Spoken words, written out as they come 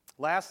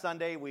Last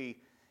Sunday, we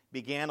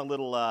began a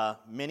little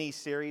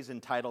mini-series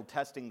entitled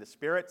Testing the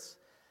Spirits,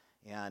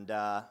 and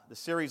the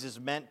series is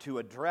meant to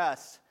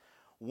address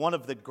one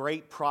of the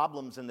great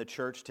problems in the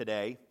church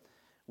today,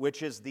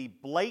 which is the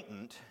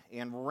blatant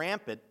and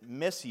rampant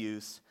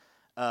misuse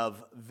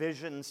of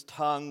visions,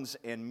 tongues,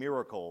 and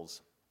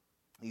miracles,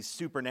 these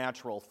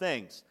supernatural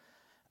things.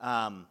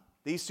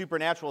 These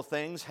supernatural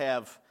things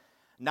have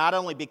not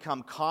only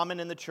become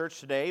common in the church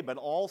today, but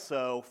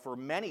also, for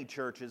many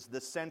churches, the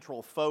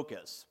central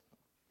focus.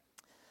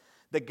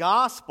 The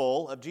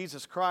gospel of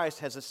Jesus Christ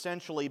has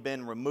essentially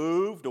been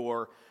removed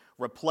or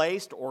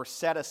replaced or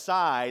set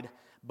aside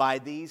by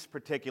these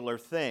particular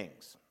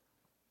things.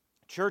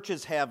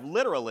 Churches have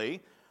literally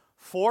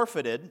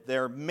forfeited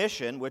their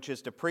mission, which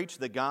is to preach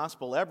the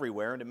gospel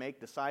everywhere and to make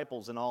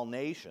disciples in all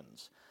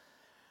nations.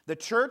 The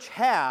church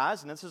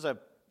has, and this is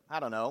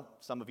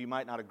some of you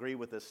might not agree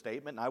with this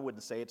statement, and I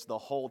wouldn't say it's the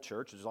whole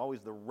church. There's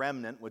always the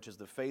remnant, which is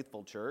the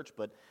faithful church,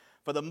 but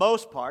for the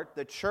most part,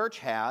 the church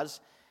has,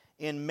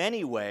 in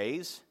many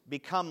ways,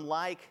 become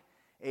like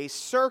a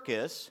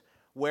circus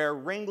where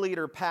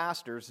ringleader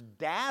pastors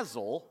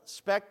dazzle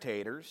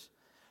spectators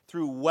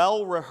through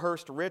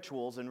well-rehearsed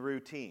rituals and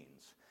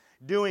routines,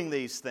 doing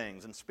these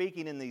things and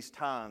speaking in these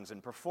tongues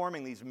and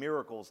performing these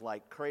miracles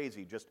like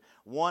crazy, just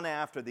one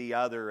after the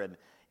other, and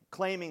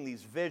claiming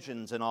these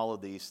visions and all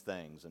of these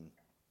things. And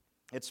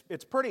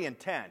it's pretty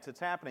intense. It's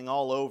happening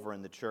all over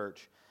in the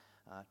church.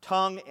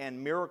 Tongue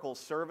and miracle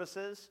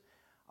services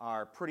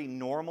are pretty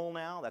normal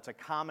now. That's a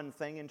common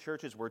thing in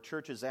churches, where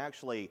churches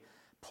actually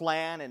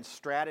plan and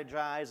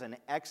strategize and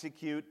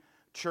execute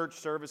church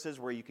services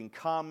where you can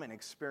come and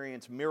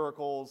experience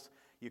miracles.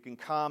 You can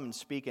come and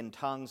speak in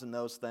tongues and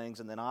those things.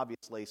 And then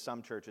obviously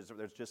some churches,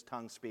 there's just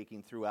tongue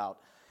speaking throughout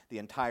the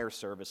entire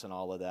service and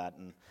all of that,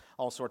 and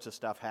all sorts of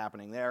stuff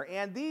happening there.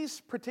 And these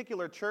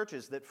particular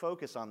churches that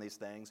focus on these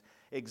things,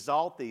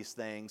 exalt these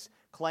things,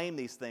 claim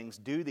these things,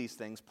 do these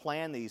things,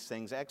 plan these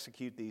things,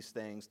 execute these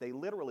things, they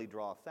literally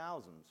draw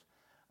thousands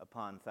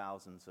upon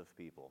thousands of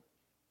people.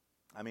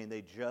 I mean,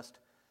 they just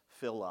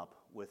fill up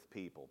with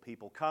people.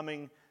 People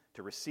coming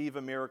to receive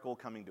a miracle,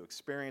 coming to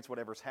experience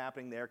whatever's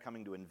happening there,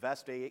 coming to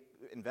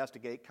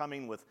investigate,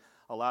 coming with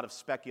a lot of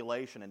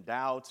speculation and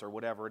doubts or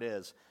whatever it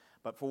is.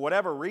 But for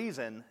whatever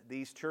reason,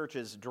 these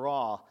churches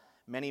draw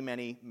many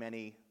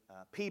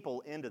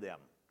people into them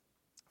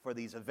for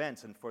these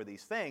events and for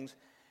these things.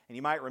 And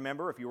you might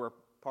remember, if you were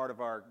part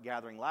of our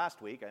gathering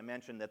last week, I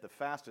mentioned that the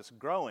fastest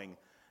growing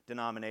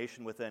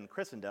denomination within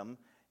Christendom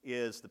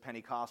is the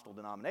Pentecostal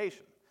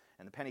denomination.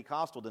 And the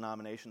Pentecostal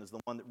denomination is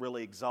the one that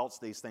really exalts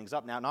these things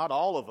up. Now, not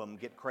all of them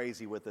get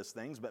crazy with these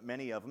things, but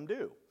many of them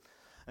do.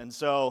 And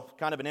so,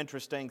 kind of an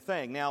interesting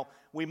thing. Now,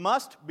 we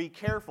must be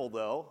careful,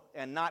 though,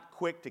 and not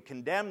quick to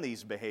condemn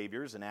these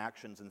behaviors and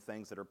actions and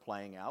things that are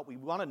playing out. We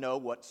want to know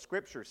what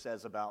Scripture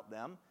says about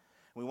them.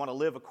 We want to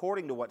live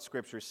according to what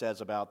Scripture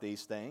says about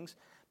these things.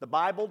 The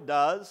Bible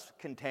does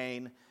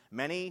contain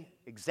many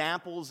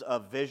examples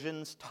of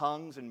visions,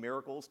 tongues, and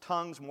miracles.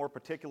 Tongues more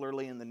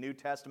particularly in the New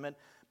Testament,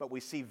 but we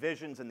see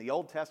visions in the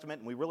Old Testament,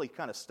 and we really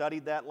kind of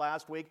studied that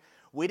last week.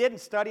 We didn't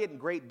study it in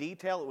great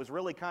detail. It was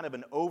really kind of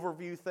an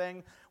overview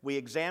thing. We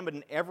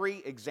examined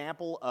every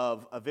example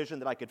of a vision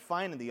that I could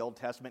find in the Old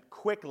Testament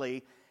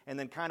quickly, and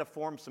then kind of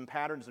formed some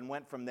patterns and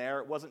went from there.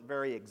 It wasn't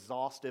very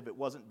exhaustive. It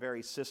wasn't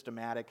very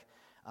systematic.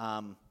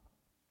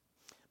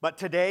 But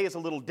today is a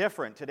little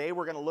different. Today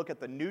we're going to look at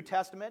the New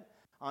Testament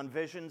on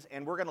visions,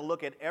 and we're going to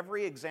look at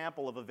every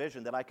example of a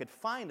vision that I could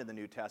find in the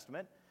New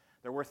Testament.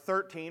 There were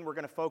 13. We're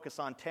going to focus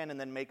on 10 and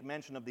then make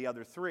mention of the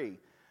other 3.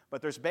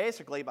 But there's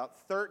basically about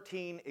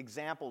 13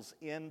 examples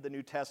in the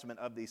New Testament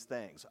of these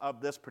things, of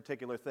this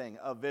particular thing,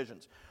 of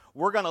visions.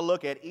 We're going to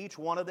look at each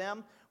one of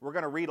them. We're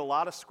going to read a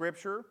lot of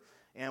Scripture.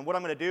 And what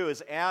I'm going to do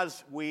is,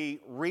 as we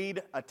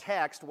read a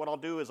text, what I'll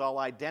do is I'll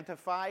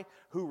identify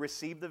who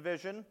received the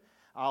vision.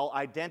 I'll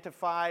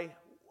identify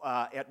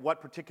at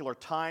what particular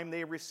time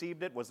they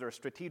received it. Was there a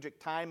strategic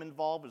time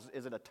involved?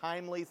 Is it a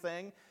timely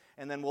thing?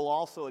 And then we'll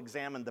also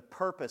examine the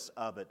purpose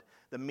of it,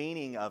 the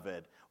meaning of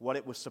it, what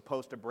it was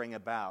supposed to bring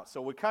about.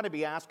 So we'll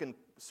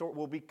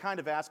be kind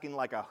of asking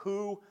like a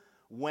who,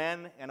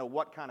 when, and a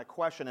what kind of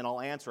question, and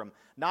I'll answer them.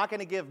 Not going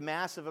to give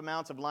massive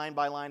amounts of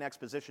line-by-line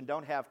exposition.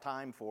 Don't have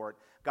time for it.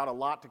 Got a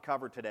lot to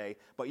cover today.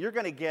 But you're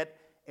going to get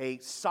a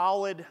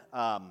solid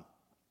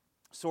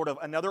sort of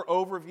another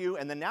overview,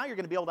 and then now you're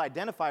going to be able to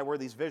identify where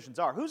these visions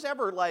are. Who's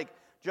ever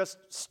just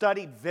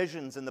studied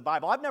visions in the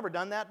Bible? I've never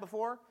done that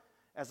before.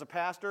 As a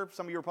pastor,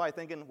 some of you are probably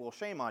thinking, well,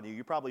 shame on you.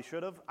 You probably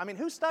should have. I mean,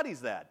 who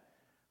studies that,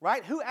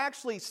 right? Who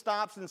actually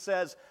stops and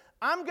says,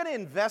 I'm going to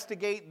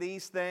investigate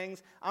these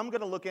things. I'm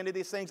going to look into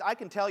these things. I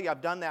can tell you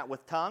I've done that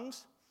with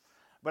tongues,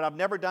 but I've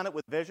never done it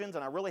with visions,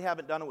 and I really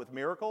haven't done it with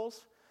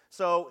miracles.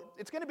 So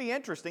it's going to be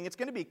interesting. It's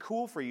going to be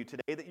cool for you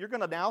today that you're going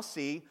to now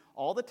see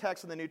all the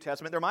texts in the New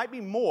Testament. There might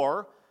be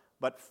more,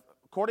 but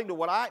according to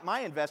what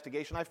my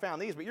investigation, I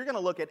found these. But you're going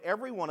to look at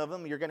every one of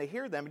them. You're going to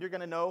hear them. And you're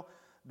going to know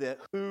the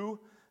who,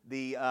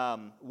 the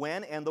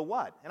when, and the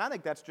what. And I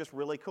think that's just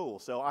really cool.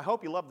 So I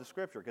hope you love the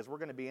Scripture, because we're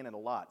going to be in it a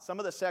lot. Some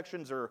of the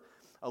sections are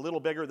a little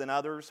bigger than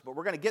others, but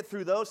we're going to get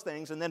through those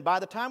things, and then by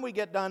the time we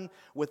get done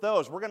with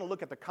those, we're going to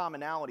look at the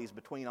commonalities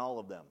between all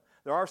of them.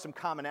 There are some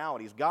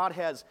commonalities. God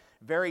has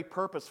very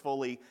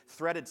purposefully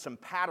threaded some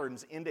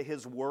patterns into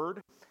His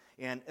Word,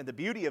 and the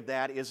beauty of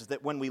that is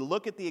that when we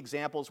look at the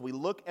examples, we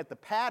look at the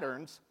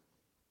patterns,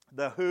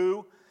 the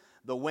who,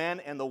 the when,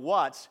 and the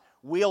what's,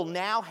 we'll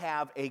now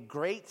have a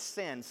great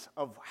sense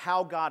of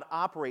how God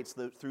operates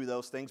through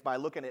those things by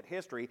looking at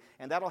history,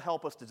 and that'll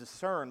help us to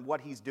discern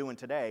what He's doing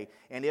today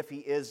and if He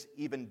is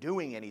even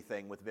doing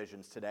anything with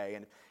visions today,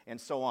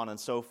 and so on and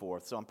so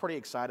forth. So I'm pretty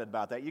excited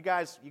about that. You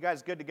guys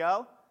good to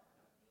go?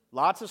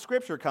 Lots of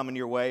Scripture coming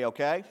your way,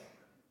 okay?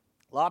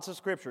 Lots of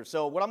Scripture.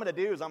 So what I'm going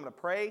to do is I'm going to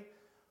pray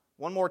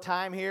one more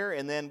time here,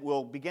 and then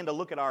we'll begin to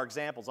look at our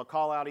examples. I'll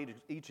call out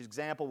each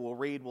example, we'll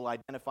read, we'll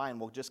identify, and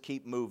we'll just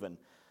keep moving.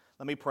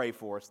 Let me pray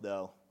for us,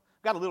 though.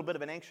 I've got a little bit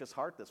of an anxious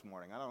heart this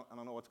morning. I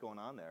don't know what's going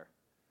on there.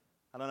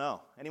 I don't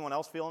know. Anyone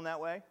else feeling that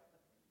way?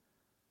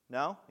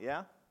 No?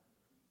 Yeah?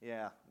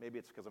 Yeah, maybe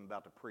it's because I'm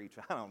about to preach.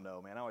 I don't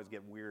know, man. I always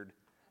get weird,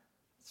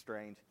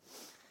 strange.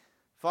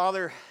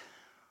 Father,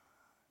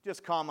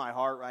 just calm my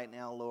heart right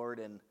now, Lord,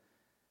 and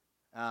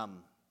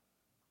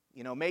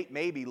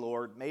maybe,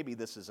 Lord, maybe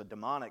this is a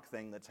demonic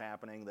thing that's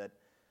happening that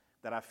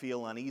I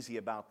feel uneasy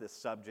about this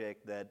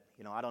subject, that,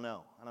 I don't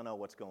know. I don't know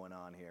what's going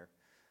on here.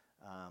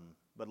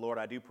 But Lord,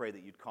 I do pray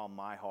that you'd calm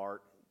my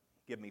heart,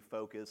 give me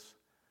focus,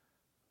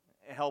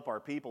 help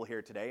our people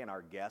here today and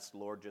our guests,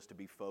 Lord, just to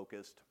be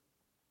focused.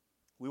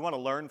 We want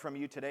to learn from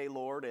you today,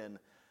 Lord, and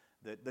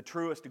the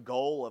truest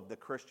goal of the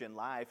Christian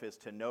life is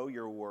to know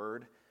your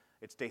word.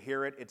 It's to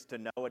hear it, it's to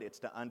know it, it's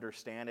to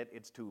understand it,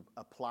 it's to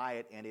apply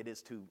it, and it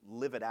is to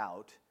live it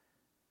out.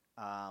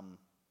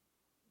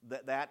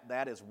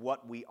 That is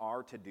what we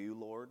are to do,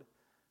 Lord.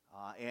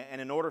 And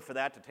in order for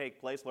that to take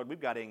place, Lord, we've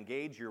got to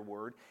engage your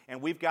word,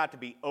 and we've got to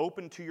be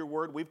open to your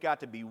word. We've got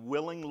to be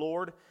willing,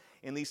 Lord,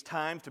 in these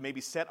times to maybe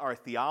set our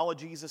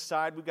theologies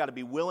aside. We've got to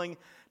be willing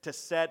to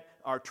set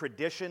our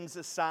traditions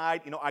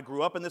aside. I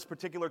grew up in this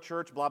particular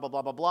church, blah, blah,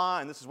 blah, blah, blah,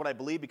 and this is what I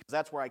believe because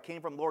that's where I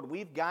came from. Lord,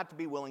 we've got to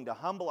be willing to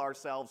humble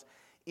ourselves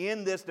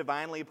in this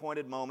divinely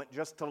appointed moment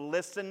just to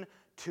listen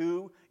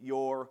to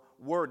your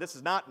word. This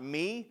is not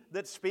me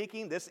that's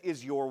speaking. This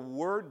is your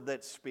word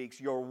that speaks.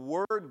 Your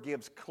word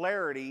gives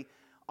clarity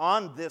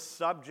on this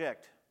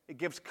subject. It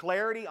gives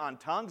clarity on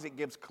tongues. It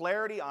gives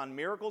clarity on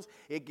miracles.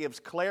 It gives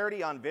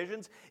clarity on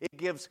visions. It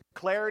gives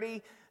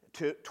clarity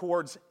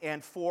towards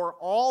and for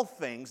all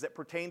things that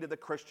pertain to the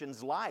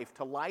Christian's life,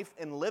 to life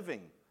and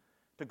living,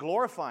 to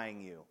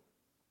glorifying you.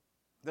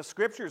 The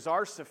Scriptures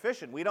are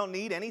sufficient. We don't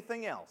need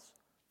anything else,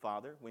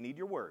 Father. We need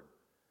your word.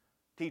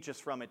 Teach us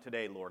from it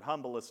today, Lord.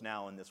 Humble us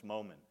now in this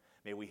moment.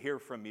 May we hear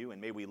from you, and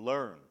may we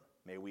learn.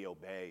 May we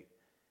obey.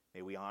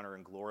 May we honor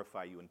and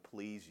glorify you and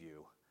please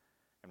you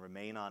and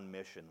remain on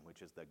mission,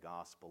 which is the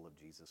gospel of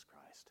Jesus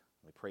Christ.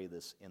 We pray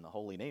this in the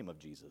holy name of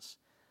Jesus.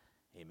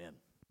 Amen.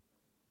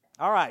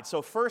 All right,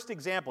 so first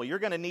example, you're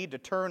going to need to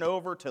turn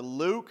over to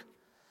Luke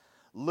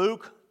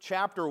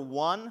chapter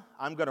 1.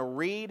 I'm going to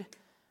read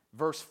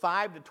verse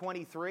 5 to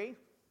 23.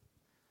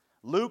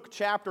 Luke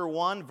chapter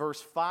 1,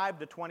 verse 5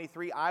 to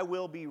 23. I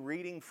will be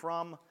reading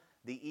from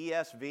the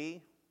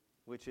ESV,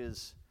 which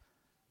is,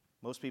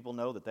 most people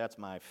know that that's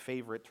my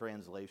favorite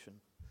translation.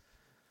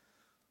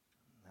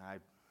 I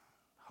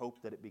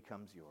hope that it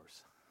becomes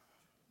yours.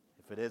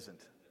 If it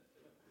isn't,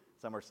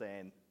 some are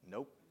saying,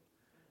 nope,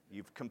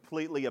 you've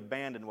completely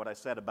abandoned what I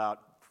said about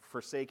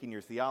forsaking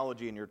your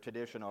theology and your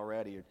tradition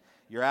already.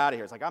 You're out of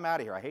here. It's like, I'm out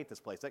of here. I hate this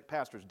place. That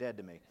pastor's dead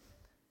to me.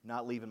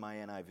 Not leaving my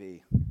NIV.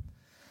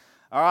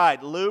 All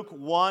right, Luke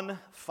 1,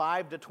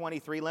 5 to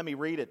 23. Let me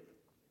read it.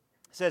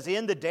 It says,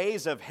 in the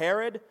days of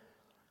Herod,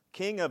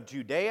 king of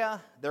Judea,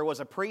 there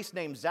was a priest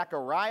named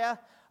Zechariah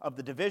of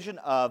the division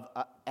of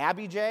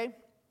Abijah,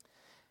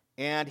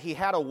 and he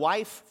had a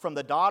wife from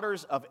the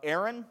daughters of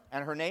Aaron,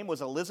 and her name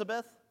was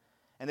Elizabeth,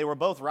 and they were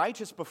both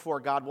righteous before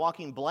God,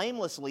 walking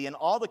blamelessly in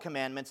all the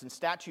commandments and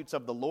statutes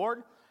of the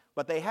Lord,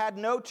 but they had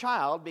no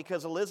child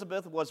because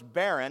Elizabeth was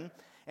barren,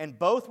 and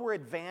both were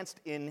advanced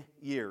in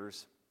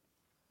years.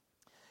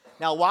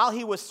 Now, while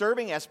he was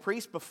serving as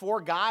priest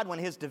before God when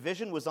his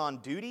division was on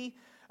duty,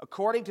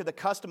 according to the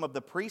custom of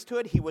the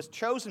priesthood, he was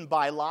chosen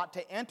by lot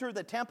to enter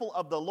the temple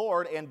of the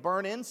Lord and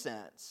burn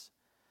incense.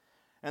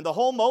 And the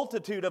whole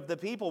multitude of the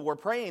people were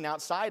praying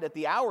outside at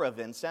the hour of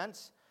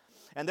incense.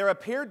 And there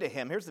appeared to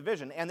him, here's the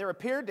vision, and there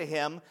appeared to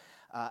him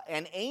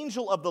an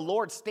angel of the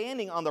Lord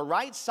standing on the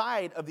right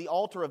side of the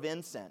altar of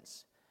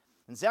incense.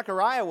 And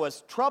Zechariah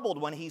was troubled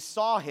when he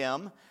saw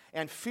him,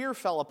 and fear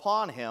fell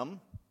upon him.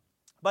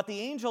 But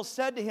the angel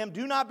said to him,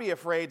 do not be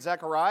afraid,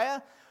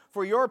 Zechariah,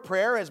 for your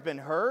prayer has been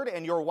heard,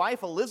 and your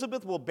wife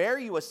Elizabeth will bear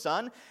you a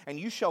son, and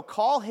you shall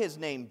call his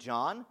name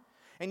John.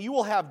 And you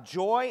will have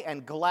joy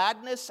and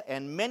gladness,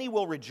 and many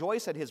will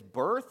rejoice at his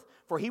birth,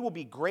 for he will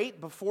be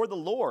great before the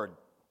Lord.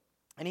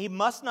 And he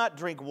must not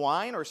drink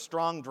wine or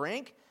strong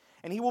drink,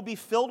 and he will be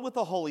filled with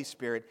the Holy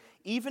Spirit,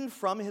 even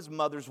from his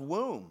mother's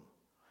womb.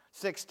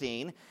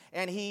 16,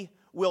 and he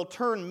will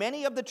turn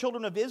many of the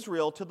children of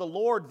Israel to the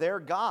Lord their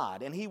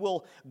God, and he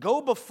will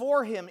go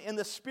before him in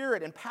the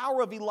spirit and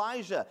power of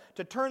Elijah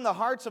to turn the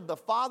hearts of the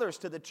fathers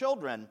to the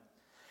children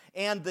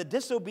and the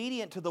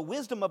disobedient to the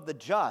wisdom of the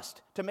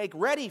just, to make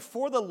ready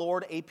for the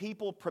Lord a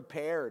people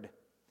prepared.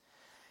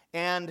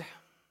 And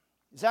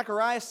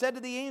Zechariah said to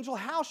the angel,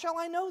 "How shall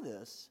I know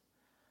this?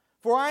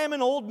 For I am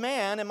an old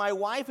man, and my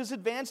wife is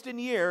advanced in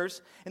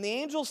years." And the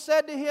angel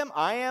said to him,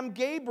 "I am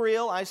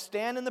Gabriel, I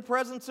stand in the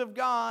presence of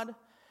God,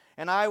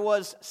 and I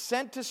was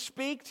sent to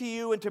speak to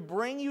you and to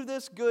bring you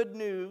this good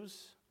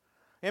news.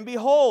 And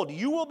behold,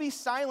 you will be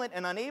silent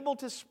and unable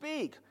to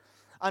speak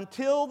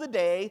until the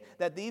day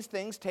that these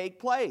things take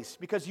place,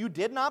 because you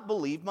did not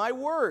believe my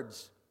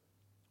words,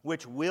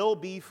 which will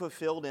be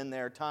fulfilled in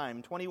their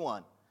time."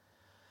 21.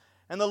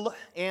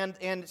 And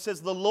it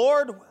says the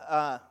Lord,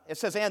 it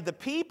says, and the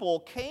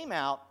people came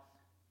out.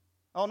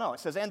 Oh no,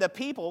 it says, and the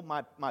people,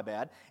 my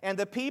bad. And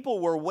the people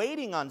were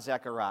waiting on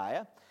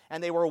Zechariah,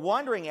 and they were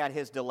wondering at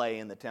his delay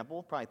in the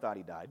temple. Probably thought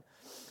he died.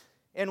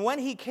 And when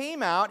he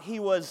came out, he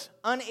was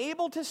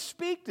unable to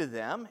speak to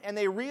them, and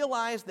they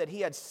realized that he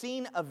had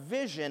seen a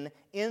vision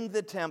in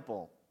the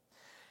temple.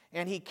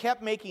 And he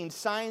kept making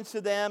signs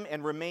to them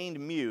and remained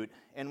mute.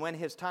 And when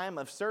his time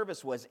of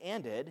service was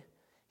ended,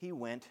 he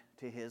went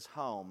to his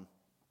home.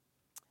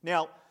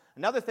 Now,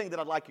 another thing that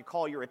I'd like to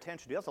call your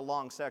attention to, that's a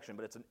long section,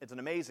 but it's an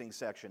amazing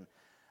section.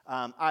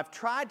 I've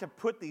tried to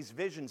put these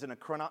visions in a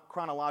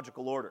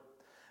chronological order.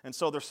 And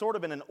so they're sort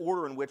of in an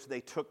order in which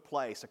they took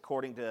place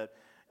according to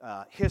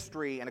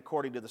history and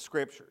according to the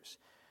Scriptures.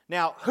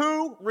 Now,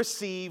 who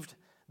received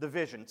the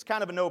vision? It's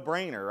kind of a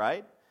no-brainer,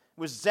 right? It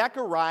was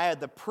Zechariah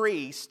the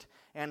priest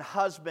and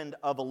husband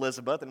of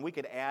Elizabeth, and we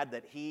could add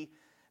that he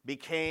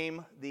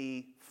became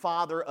the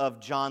father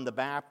of John the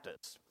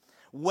Baptist.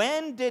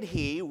 When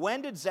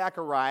did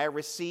Zechariah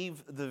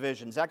receive the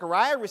vision?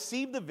 Zechariah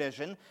received the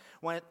vision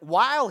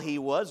while he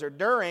was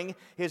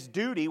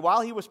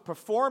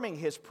performing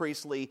his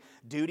priestly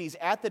duties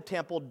at the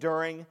temple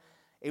during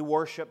a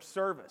worship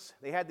service.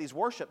 They had these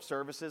worship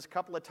services a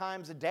couple of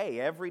times a day,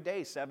 every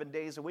day, 7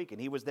 days a week,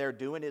 and he was there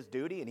doing his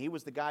duty, and he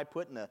was the guy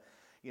putting the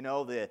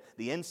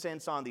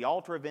incense on the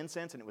altar of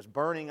incense, and it was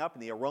burning up,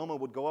 and the aroma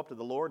would go up to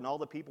the Lord, and all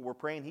the people were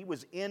praying. He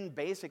was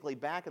basically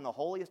back in the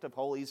holiest of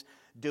holies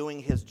doing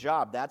his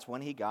job. That's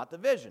when he got the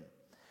vision.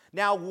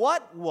 Now,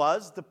 what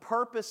was the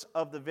purpose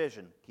of the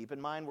vision? Keep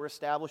in mind, we're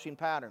establishing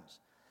patterns.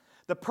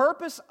 The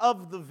purpose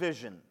of the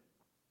vision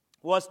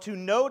was to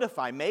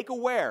make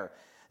aware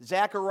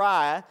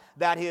Zechariah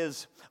that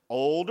his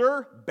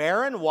older,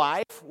 barren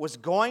wife was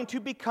going to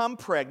become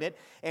pregnant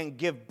and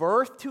give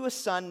birth to a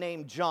son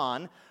named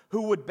John,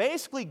 who would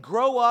basically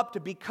grow up to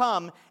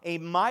become a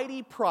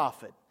mighty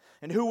prophet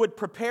and who would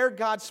prepare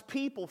God's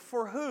people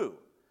for who?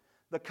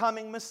 The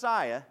coming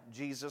Messiah,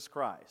 Jesus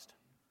Christ.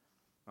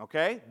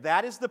 Okay?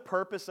 That is the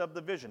purpose of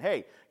the vision.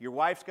 Hey, your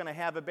wife's going to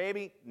have a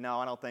baby? No,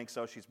 I don't think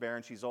so. She's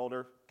barren. She's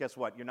older. Guess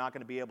what? You're not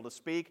going to be able to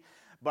speak.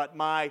 But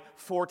my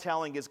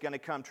foretelling is going to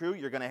come true.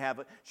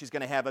 She's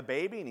going to have a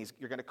baby, and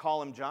you're going to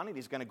call him John, and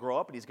he's going to grow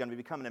up, and he's going to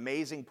become an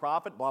amazing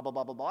prophet, blah, blah,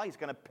 blah, blah, blah. He's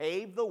going to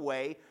pave the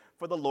way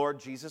for the Lord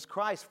Jesus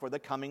Christ, for the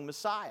coming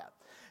Messiah.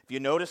 If you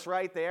notice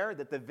right there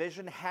that the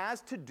vision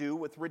has to do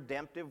with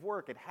redemptive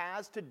work. It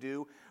has to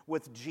do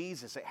with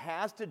Jesus. It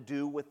has to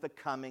do with the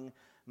coming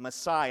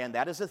Messiah. And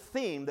that is a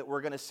theme that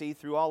we're going to see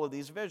through all of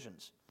these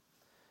visions.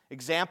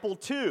 Example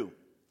 2.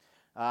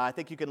 I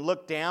think you can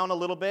look down a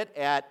little bit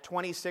at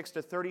 26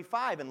 to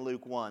 35 in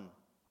Luke 1.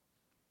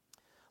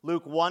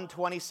 Luke 1,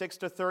 26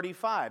 to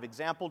 35.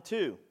 Example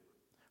 2.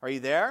 Are you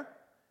there?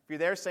 If you're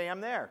there, say, "I'm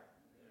there."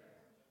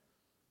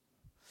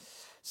 It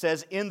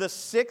says, in the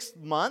 6th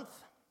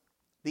month,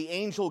 the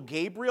angel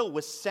Gabriel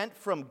was sent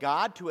from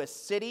God to a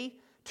city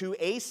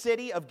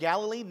of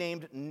Galilee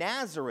named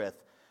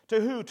Nazareth. To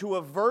who? To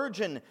a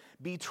virgin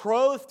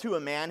betrothed to a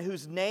man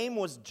whose name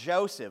was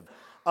Joseph,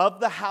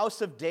 of the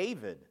house of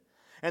David.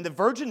 And the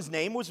virgin's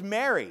name was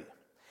Mary.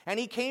 And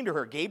he came to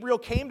her. Gabriel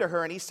came to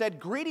her, and he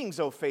said, "Greetings,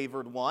 O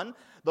favored one.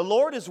 The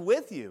Lord is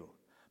with you."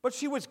 But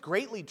she was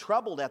greatly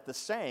troubled at the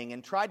saying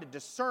and tried to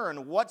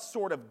discern what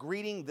sort of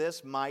greeting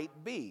this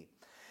might be.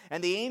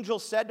 And the angel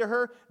said to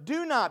her,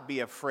 "Do not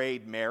be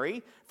afraid,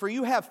 Mary, for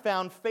you have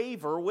found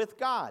favor with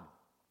God."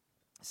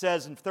 It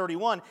says in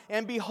 31,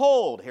 "And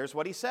behold," here's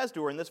what he says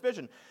to her in this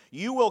vision,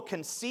 "you will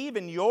conceive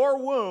in your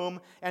womb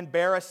and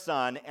bear a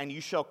son, and you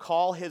shall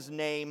call his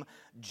name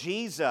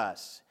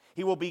Jesus.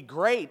 He will be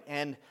great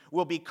and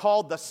will be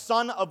called the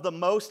Son of the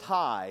Most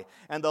High.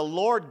 And the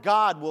Lord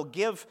God will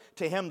give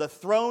to him the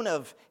throne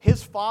of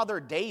his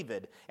father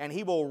David, and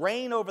he will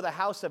reign over the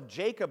house of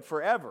Jacob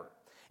forever.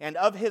 And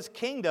of his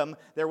kingdom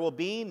there will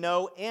be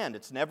no end."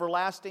 It's an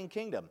everlasting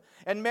kingdom.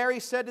 And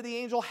Mary said to the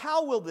angel,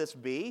 "How will this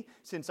be,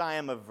 since I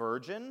am a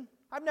virgin?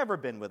 I've never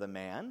been with a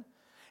man."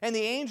 And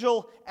the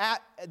angel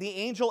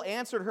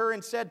answered her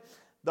and said,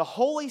 "The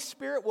Holy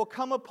Spirit will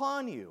come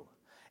upon you,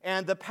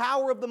 and the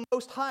power of the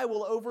Most High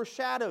will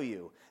overshadow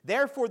you.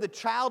 Therefore the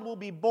child to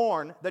be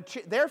born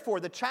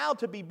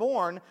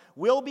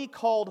will be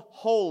called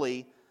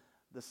Holy,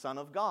 the Son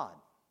of God.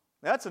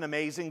 That's an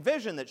amazing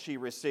vision that she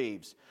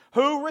receives.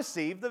 Who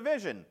received the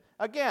vision?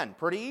 Again,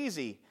 pretty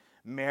easy.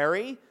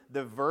 Mary,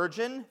 the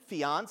virgin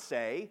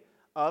fiancée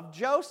of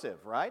Joseph,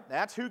 right?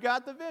 That's who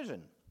got the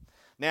vision.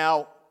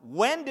 Now,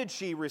 when did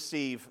she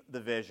receive the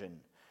vision?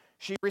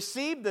 She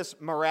received this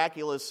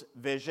miraculous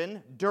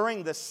vision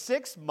during the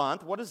 6th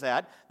month. What is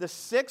that? The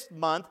 6th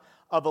month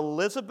of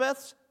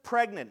Elizabeth's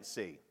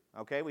pregnancy.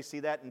 Okay, we see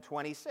that in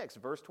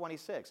verse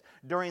 26.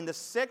 During the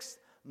 6th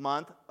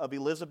month of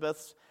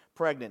Elizabeth's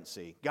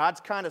pregnancy. God's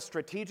kind of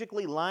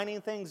strategically lining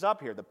things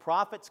up here. The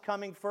prophet's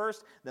coming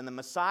first, then the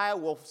Messiah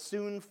will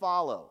soon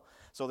follow.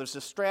 So there's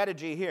a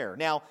strategy here.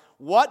 Now,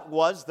 what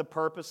was the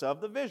purpose of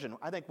the vision?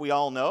 I think we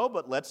all know,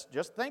 but let's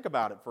just think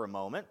about it for a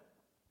moment.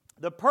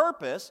 The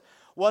purpose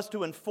was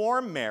to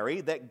inform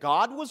Mary that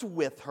God was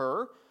with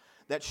her,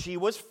 that she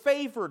was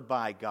favored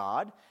by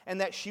God,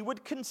 and that she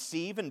would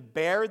conceive and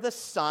bear the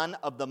Son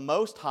of the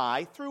Most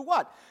High through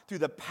what? Through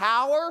the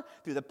power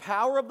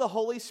of the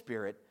Holy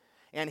Spirit.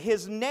 And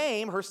his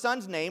name, her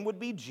son's name, would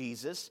be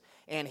Jesus,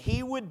 and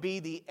he would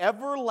be the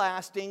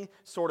everlasting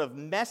sort of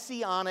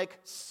messianic,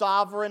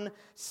 sovereign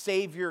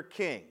Savior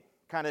King.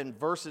 Kind of in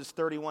verses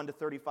 31 to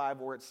 35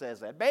 where it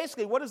says that.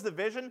 Basically, what is the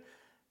vision?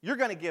 You're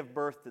going to give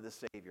birth to the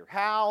Savior.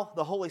 How?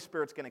 The Holy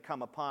Spirit's going to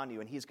come upon you,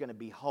 and he's going to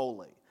be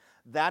holy.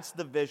 That's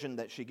the vision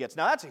that she gets.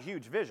 Now, that's a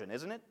huge vision,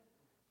 isn't it?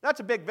 That's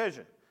a big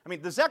vision. I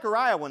mean, the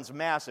Zechariah one's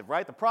massive,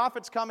 right? The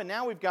prophet's coming.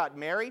 Now we've got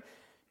Mary.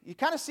 You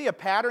kind of see a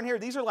pattern here.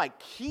 These are like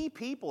key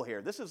people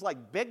here. This is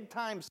like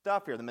big-time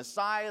stuff here. The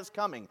Messiah is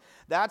coming.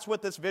 That's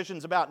what this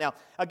vision's about. Now,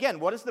 again,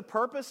 what is the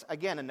purpose?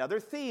 Again, another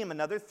theme,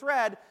 another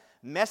thread.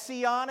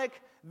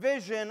 Messianic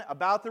vision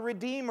about the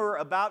Redeemer,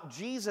 about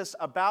Jesus,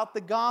 about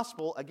the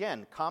gospel.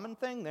 Again, common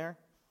thing there.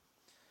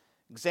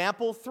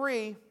 Example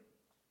 3.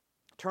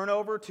 Turn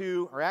over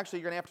to, or actually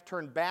you're going to have to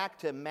turn back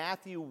to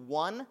Matthew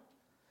 1,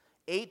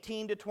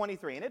 18 to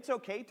 23. And it's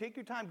okay. Take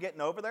your time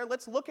getting over there.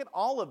 Let's look at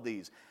all of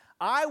these.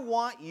 I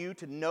want you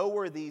to know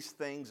where these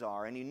things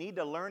are, and you need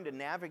to learn to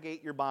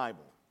navigate your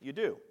Bible. You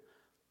do.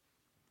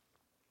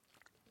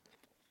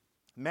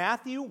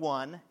 Matthew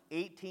 1,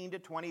 18 to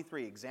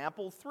 23,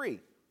 example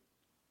 3.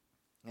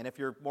 And if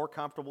you're more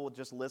comfortable with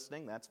just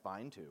listening, that's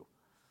fine too.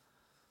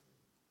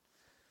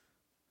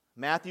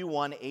 Matthew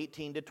 1,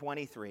 18 to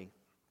 23.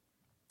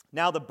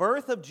 Now the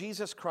birth of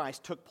Jesus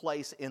Christ took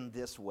place in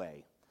this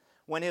way.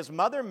 When his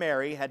mother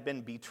Mary had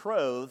been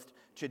betrothed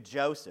to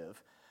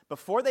Joseph,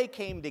 before they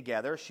came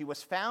together, she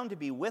was found to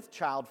be with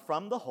child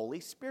from the Holy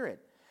Spirit.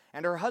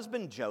 And her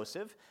husband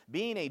Joseph,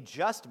 being a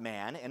just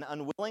man and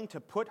unwilling to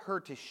put her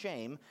to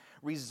shame,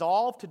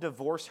 resolved to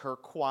divorce her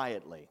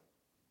quietly.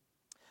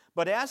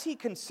 But as he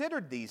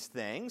considered these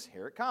things,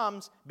 here it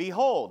comes,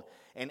 behold,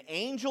 an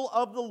angel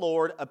of the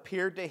Lord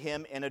appeared to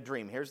him in a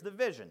dream. Here's the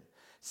vision.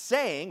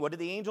 Saying, what did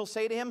the angel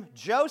say to him?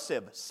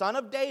 Joseph, son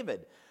of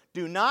David,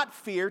 do not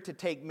fear to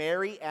take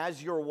Mary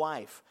as your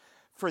wife.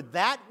 For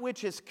that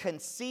which is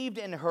conceived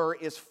in her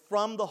is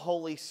from the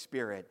Holy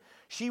Spirit.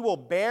 She will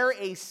bear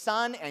a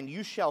son, and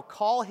you shall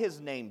call his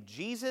name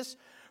Jesus,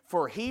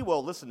 for he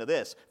will, listen to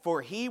this,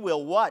 for he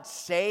will what?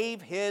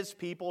 Save his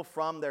people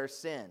from their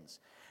sins.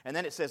 And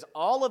then it says,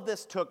 all of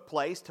this took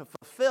place to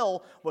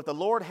fulfill what the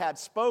Lord had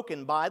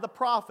spoken by the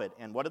prophet.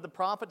 And what did the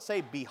prophet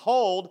say?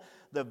 Behold,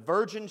 the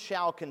virgin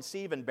shall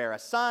conceive and bear a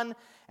son,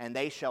 and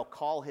they shall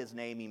call his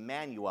name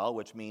Emmanuel,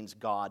 which means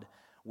God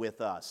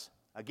with us.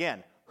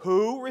 Again,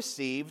 who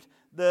received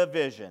the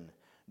vision?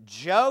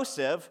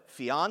 Joseph,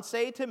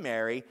 fiancé to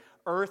Mary,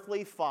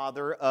 earthly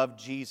father of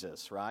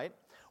Jesus, right?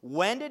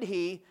 When did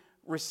he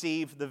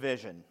receive the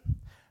vision?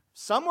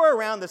 Somewhere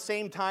around the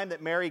same time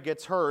that Mary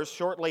gets hers,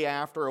 shortly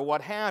after or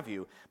what have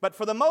you. But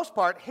for the most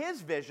part,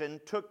 his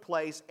vision took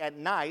place at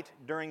night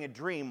during a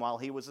dream while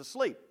he was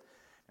asleep.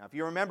 Now, if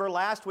you remember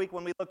last week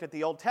when we looked at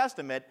the Old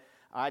Testament,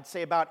 I'd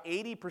say about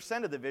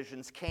 80% of the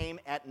visions came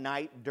at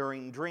night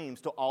during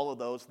dreams to all of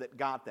those that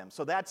got them.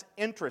 So that's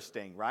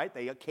interesting, right?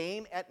 They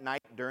came at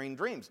night during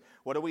dreams.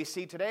 What do we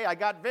see today? I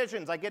got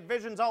visions. I get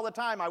visions all the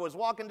time. I was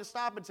walking to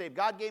Stop and Save.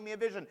 God gave me a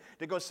vision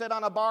to go sit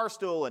on a bar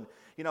stool and,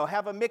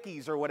 have a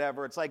Mickey's or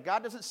whatever. It's like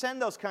God doesn't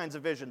send those kinds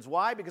of visions.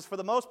 Why? Because for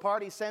the most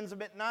part, he sends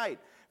them at night.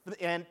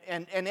 And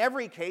in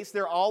every case,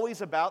 they're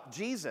always about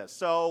Jesus.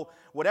 So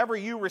whatever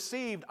you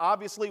received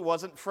obviously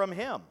wasn't from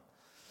him.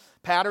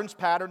 Patterns,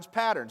 patterns,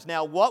 patterns.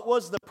 Now, what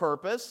was the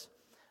purpose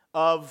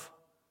of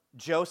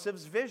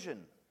Joseph's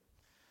vision?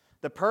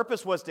 The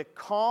purpose was to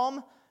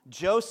calm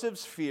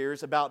Joseph's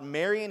fears about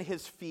marrying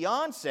his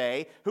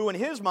fiancée, who in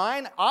his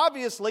mind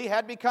obviously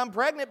had become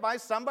pregnant by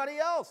somebody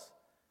else.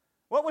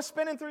 What was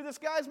spinning through this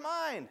guy's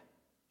mind?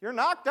 You're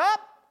knocked up?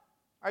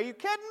 Are you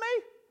kidding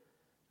me?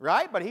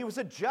 Right? But he was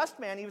a just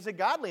man, he was a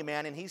godly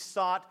man, and he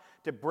sought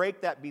to break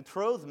that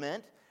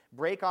betrothment,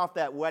 break off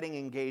that wedding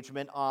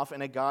engagement off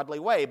in a godly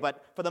way.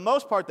 But for the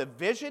most part, the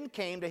vision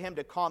came to him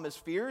to calm his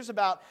fears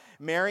about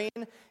marrying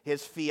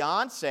his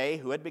fiancée,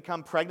 who had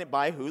become pregnant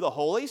by who? The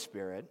Holy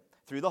Spirit,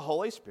 through the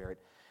Holy Spirit.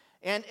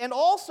 And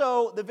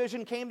also the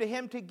vision came to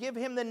him to give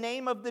him the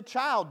name of the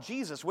child,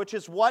 Jesus, which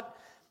is what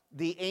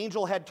the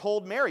angel had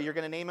told Mary, you're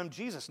going to name him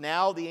Jesus.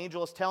 Now the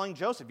angel is telling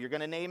Joseph, you're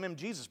going to name him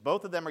Jesus.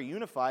 Both of them are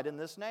unified in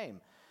this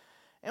name.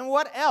 And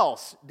what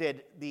else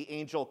did the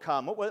angel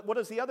come? What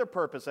is the other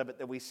purpose of it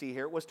that we see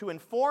here? It was to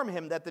inform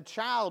him that the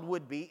child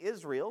would be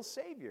Israel's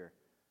Savior.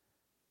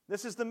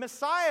 This is the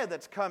Messiah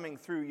that's coming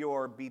through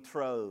your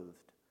betrothed.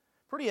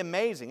 Pretty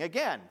amazing.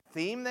 Again,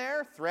 theme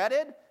there,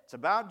 threaded. It's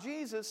about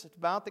Jesus. It's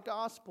about the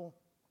gospel.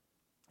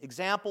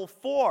 Example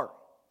 4.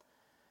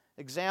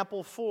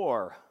 Example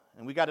 4.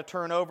 And we got to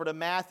turn over to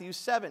Matthew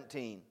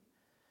 17.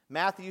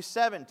 Matthew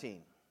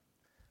 17.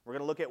 We're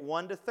going to look at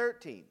 1 to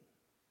 13.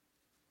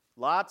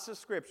 Lots of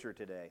scripture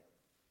today.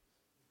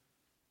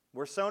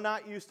 We're so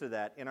not used to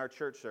that in our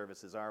church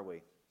services, are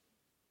we?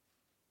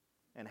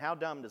 And how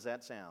dumb does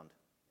that sound?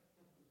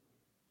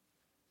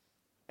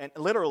 And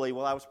literally,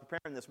 while I was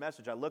preparing this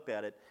message, I looked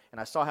at it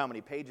and I saw how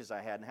many pages I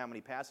had and how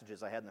many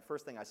passages I had. And the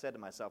first thing I said to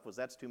myself was,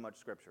 that's too much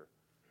scripture.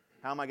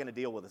 How am I going to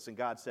deal with this? And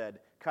God said,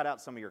 cut out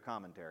some of your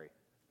commentary.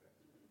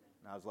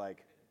 And I was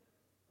like,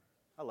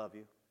 I love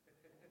you.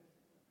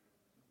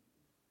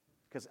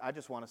 Because I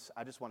just want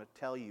to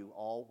tell you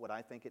all what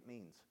I think it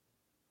means.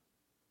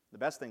 The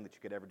best thing that you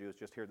could ever do is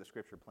just hear the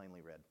scripture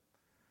plainly read.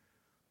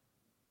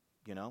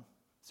 You know?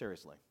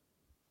 Seriously.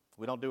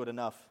 We don't do it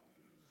enough.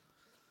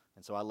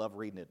 And so I love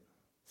reading it.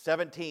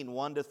 17,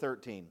 1 to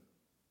 13. It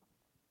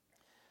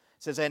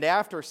says, and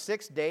after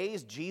 6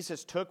 days,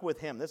 Jesus took with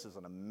him. This is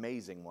an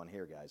amazing one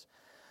here, guys.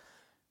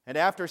 And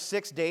after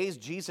 6 days,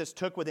 Jesus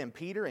took with him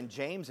Peter and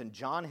James and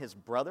John, his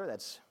brother.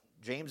 That's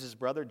James's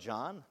brother,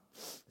 John,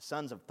 the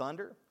sons of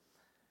thunder.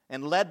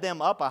 And led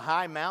them up a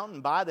high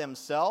mountain by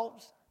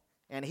themselves.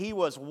 And he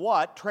was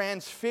what?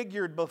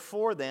 Transfigured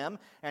before them.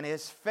 And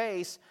his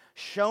face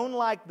shone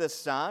like the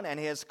sun. And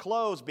his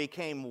clothes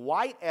became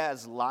white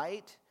as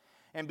light.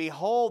 And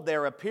behold,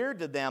 there appeared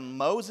to them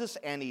Moses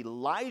and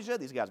Elijah.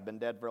 These guys have been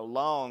dead for a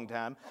long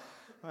time.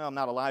 Well,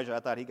 not Elijah. I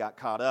thought he got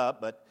caught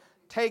up. But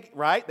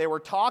right? They were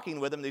talking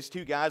with him. These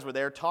two guys were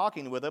there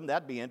talking with him.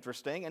 That'd be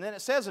interesting. And then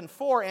it says in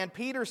 4, and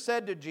Peter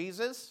said to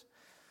Jesus,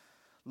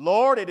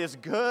 Lord, it is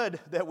good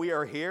that we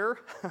are here.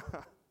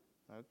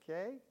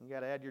 Okay, you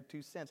got to add your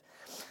 2 cents.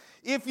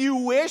 If you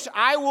wish,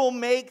 I will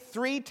make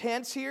 3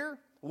 tents here,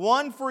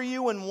 one for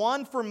you and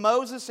one for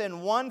Moses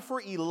and one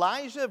for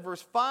Elijah.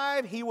 Verse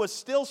 5, he was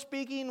still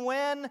speaking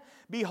when,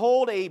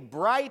 behold, a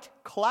bright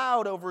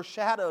cloud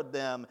overshadowed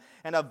them.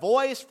 And a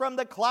voice from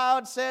the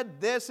cloud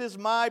said, this is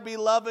my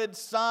beloved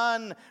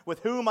Son, with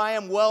whom I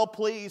am well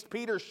pleased.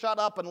 Peter, shut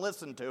up and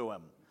listen to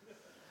him.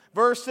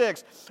 Verse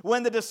 6,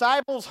 when the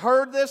disciples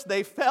heard this,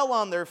 they fell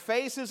on their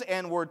faces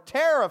and were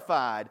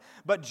terrified.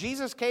 But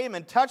Jesus came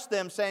and touched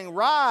them, saying,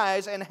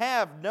 rise and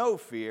have no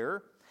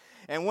fear.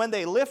 And when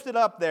they lifted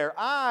up their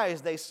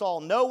eyes, they saw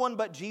no one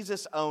but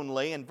Jesus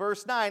only. In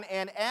verse 9,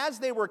 and as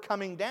they were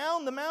coming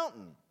down the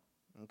mountain,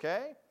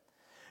 okay,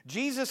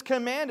 Jesus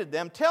commanded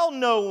them, tell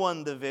no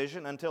one the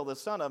vision until the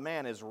Son of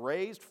Man is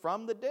raised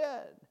from the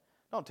dead.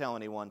 Don't tell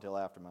anyone till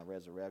after my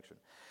resurrection.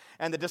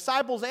 And the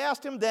disciples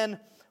asked him then,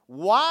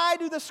 why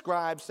do the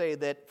scribes say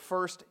that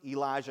first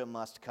Elijah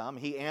must come?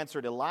 He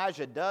answered,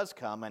 Elijah does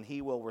come, and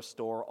he will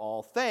restore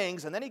all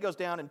things. And then he goes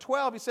down in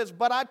 12, he says,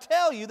 but I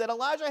tell you that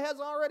Elijah has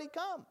already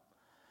come.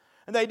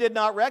 And they did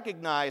not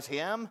recognize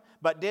him,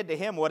 but did to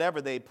him whatever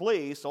they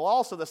pleased. So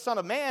also the Son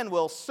of Man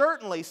will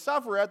certainly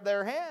suffer at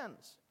their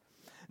hands.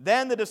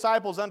 Then the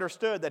disciples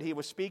understood that he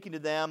was speaking to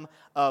them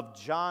of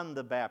John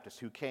the Baptist,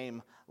 who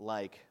came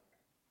like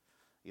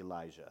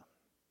Elijah.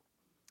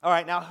 All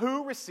right, now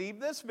who received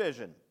this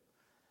vision?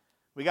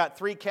 We got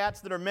 3 cats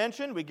that are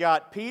mentioned. We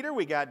got Peter,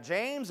 we got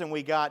James, and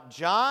we got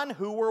John,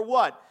 who were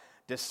what?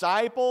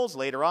 Disciples,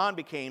 later on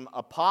became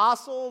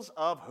apostles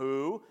of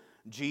who?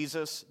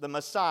 Jesus the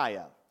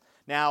Messiah.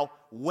 Now,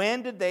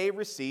 when did they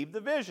receive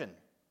the vision?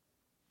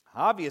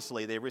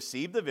 Obviously, they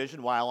received the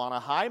vision while on a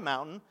high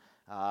mountain.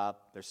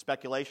 There's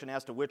speculation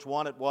as to which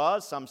one it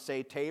was. Some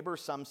say Tabor,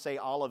 some say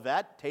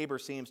Olivet. Tabor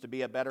seems to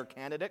be a better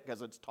candidate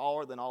because it's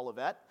taller than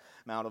Olivet,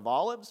 Mount of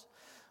Olives.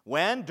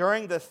 When?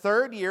 During the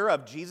 3rd year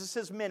of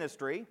Jesus'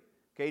 ministry.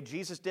 Okay,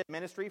 Jesus did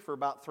ministry for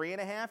about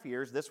 3.5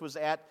 years. This was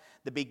at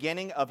the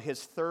beginning of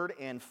his 3rd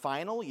and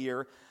final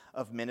year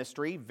of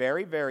ministry.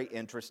 Very, very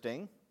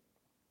interesting.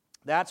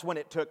 That's when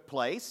it took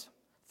place.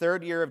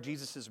 3rd year of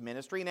Jesus'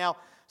 ministry. Now,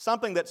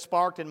 something that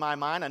sparked in my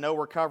mind, I know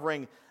we're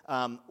covering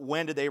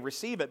when did they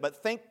receive it,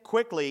 but think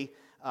quickly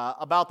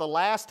about the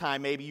last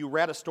time maybe you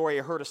read a story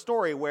or heard a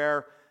story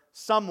where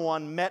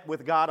someone met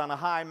with God on a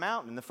high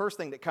mountain. The first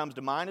thing that comes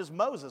to mind is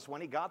Moses when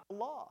he got the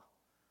law.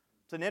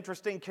 It's an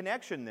interesting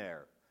connection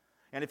there.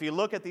 And if you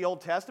look at the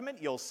Old Testament,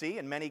 you'll see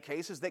in many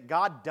cases that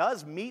God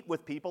does meet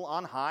with people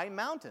on high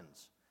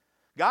mountains.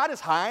 God is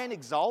high and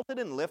exalted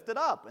and lifted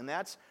up, and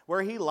that's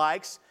where he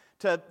likes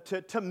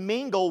to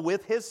mingle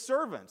with his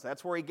servants.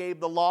 That's where he gave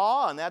the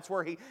law, and that's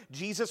where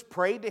Jesus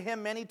prayed to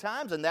him many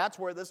times, and that's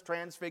where this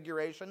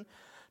transfiguration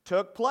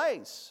took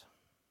place.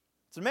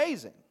 It's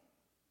amazing.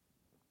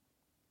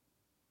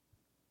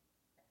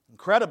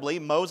 Incredibly,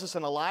 Moses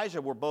and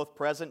Elijah were both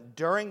present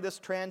during this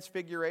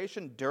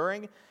transfiguration,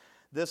 during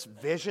this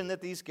vision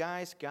that these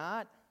guys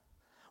got.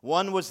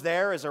 One was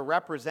there as a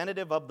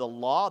representative of the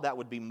law, that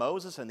would be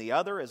Moses, and the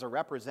other as a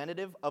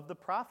representative of the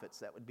prophets,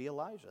 that would be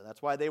Elijah.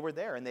 That's why they were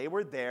there, and they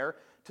were there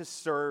to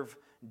serve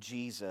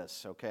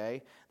Jesus,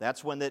 okay?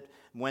 That's when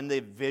the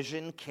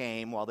vision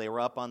came while they were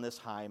up on this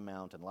high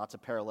mountain. Lots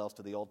of parallels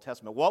to the Old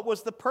Testament. What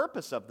was the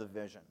purpose of the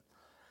vision?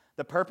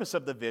 The purpose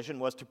of the vision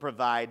was to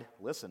provide,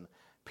 listen,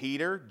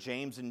 Peter,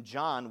 James, and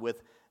John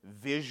with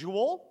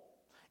visual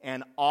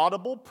and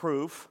audible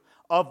proof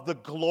of the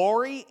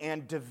glory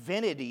and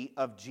divinity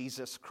of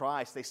Jesus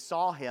Christ. They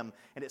saw him,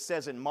 and it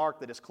says in Mark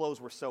that his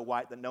clothes were so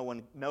white that no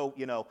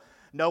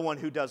one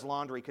who does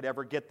laundry could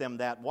ever get them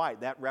that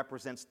white. That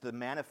represents the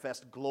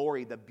manifest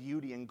glory, the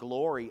beauty and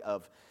glory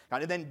of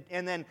God.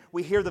 And then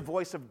we hear the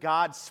voice of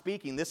God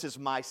speaking, "This is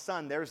my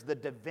son." There's the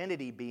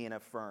divinity being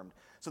affirmed.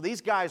 So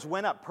these guys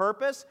went up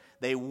purpose.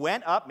 They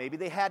went up. Maybe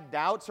they had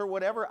doubts or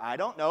whatever. I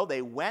don't know.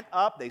 They went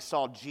up. They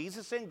saw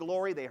Jesus in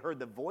glory. They heard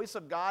the voice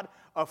of God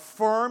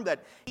affirm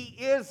that he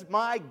is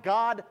my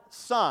God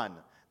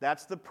son.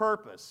 That's the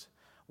purpose.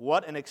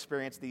 What an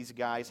experience these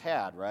guys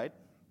had, right?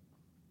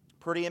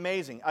 Pretty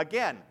amazing.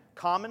 Again,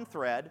 common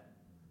thread.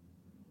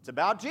 It's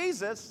about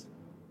Jesus.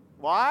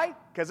 Why?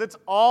 Because it's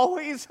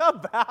always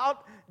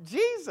about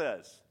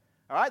Jesus.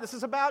 All right? This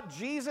is about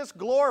Jesus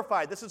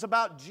glorified. This is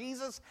about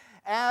Jesus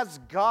as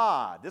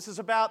God. This is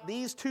about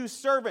these two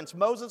servants,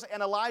 Moses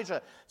and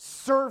Elijah,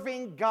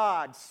 serving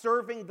God,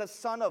 serving the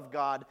Son of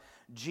God,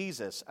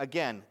 Jesus.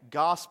 Again,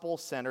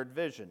 gospel-centered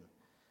vision.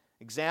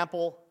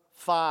 Example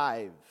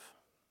 5.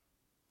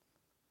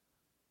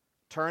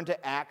 Turn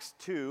to Acts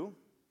 2,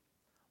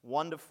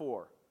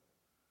 1-4.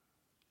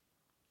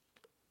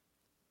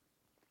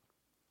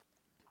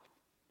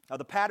 Are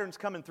the patterns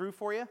coming through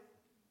for you?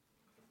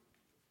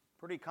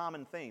 Pretty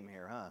common theme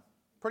here, huh?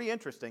 Pretty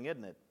interesting,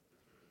 isn't it?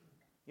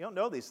 You don't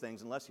know these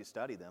things unless you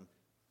study them.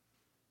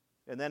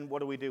 And then what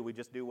do? We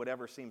just do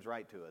whatever seems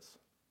right to us.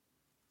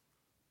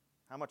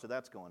 How much of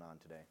that's going on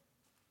today?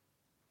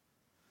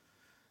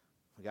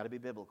 We've got to be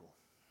biblical.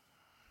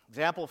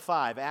 Example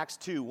 5, Acts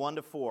 2,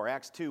 1-4.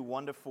 Acts 2,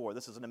 1-4.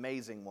 This is an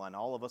amazing one.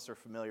 All of us are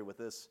familiar with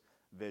this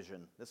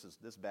vision. This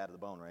is bad to the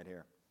bone right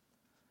here.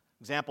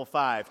 Example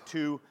 5,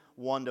 2,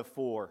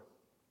 1-4.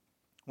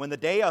 When the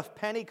day of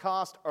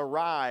Pentecost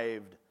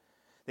arrived,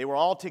 they were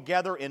all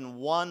together in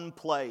one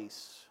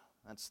place.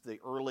 That's the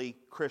early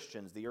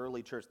Christians, the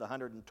early church, the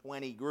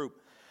 120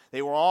 group.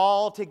 They were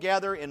all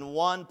together in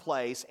one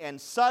place, and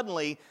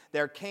suddenly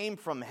there came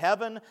from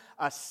heaven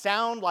a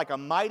sound like a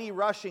mighty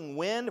rushing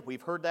wind.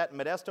 We've heard that in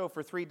Modesto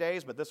for 3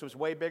 days, but this was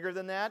way bigger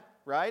than that,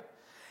 right?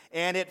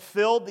 And it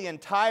filled the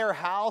entire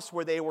house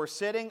where they were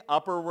sitting,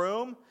 upper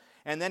room.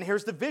 And then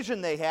here's the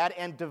vision they had,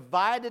 and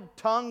divided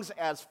tongues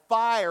as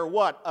fire,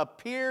 what?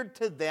 Appeared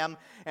to them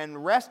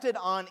and rested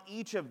on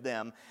each of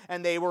them.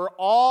 And they were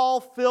all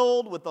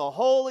filled with the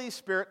Holy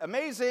Spirit,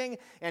 amazing,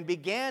 and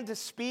began to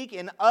speak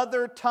in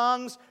other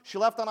tongues. She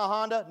left on a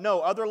Honda?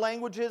 No, other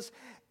languages,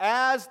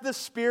 as the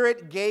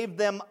Spirit gave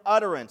them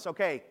utterance.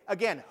 Okay,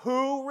 again,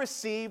 who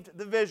received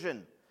the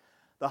vision?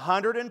 The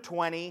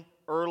 120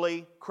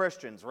 early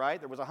Christians, right?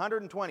 There was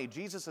 120.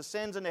 Jesus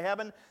ascends into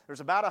heaven. There's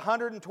about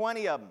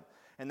 120 of them.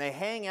 And they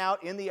hang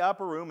out in the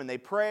upper room, and they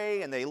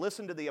pray, and they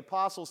listen to the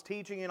apostles'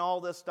 teaching and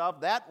all this stuff.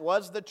 That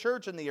was the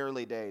church in the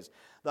early days.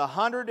 The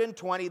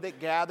 120 that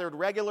gathered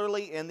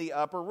regularly in the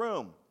upper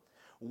room.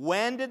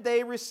 When did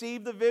they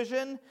receive the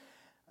vision?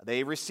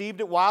 They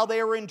received it while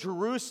they were in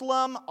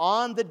Jerusalem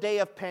on the day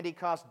of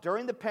Pentecost,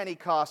 during the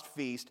Pentecost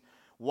feast,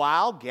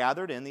 while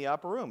gathered in the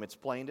upper room. It's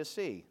plain to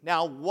see.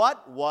 Now,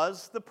 what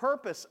was the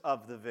purpose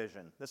of the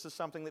vision? This is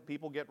something that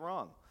people get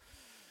wrong.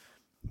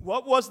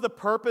 What was the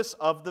purpose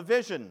of the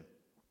vision?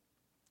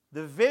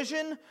 The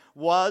vision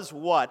was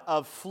what?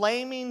 Of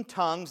flaming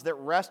tongues that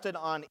rested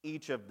on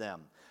each of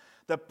them.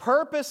 The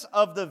purpose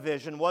of the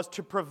vision was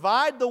to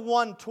provide the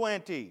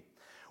 120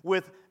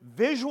 with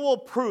visual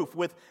proof,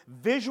 with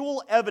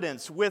visual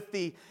evidence, with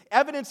the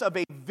evidence of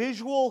a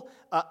visual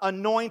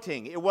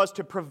anointing. It was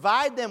to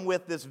provide them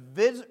with this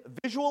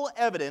visual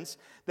evidence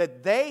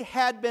that they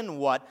had been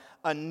what?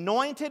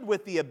 Anointed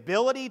with the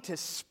ability to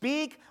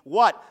speak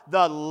what?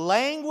 The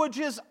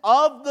languages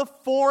of the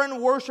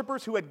foreign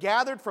worshipers who had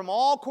gathered from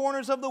all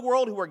corners of the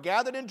world, who were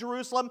gathered in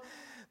Jerusalem.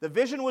 The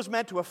vision was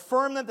meant to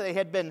affirm them that they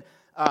had been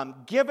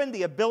given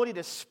the ability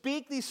to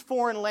speak these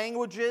foreign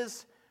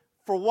languages.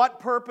 For what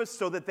purpose?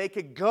 So that they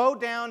could go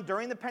down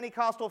during the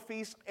Pentecostal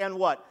feast and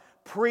what?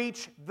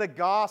 Preach the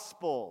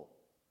gospel.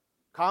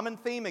 Common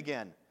theme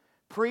again.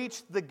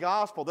 Preach the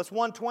gospel. This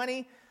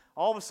 120,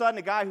 all of a sudden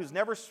a guy who's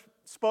never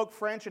spoke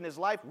French in his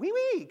life, oui,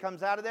 oui,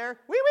 comes out of there,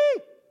 oui,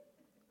 oui.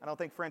 I don't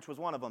think French was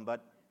one of them,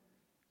 but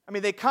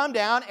they come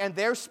down and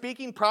they're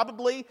speaking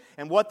probably,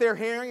 and what they're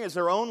hearing is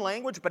their own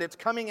language, but it's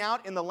coming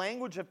out in the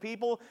language of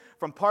people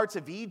from parts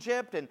of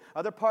Egypt and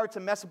other parts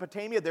of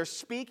Mesopotamia. They're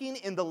speaking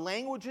in the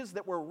languages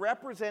that were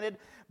represented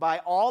by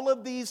all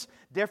of these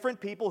different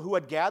people who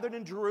had gathered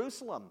in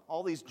Jerusalem.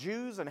 All these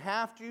Jews and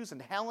half-Jews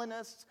and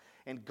Hellenists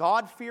and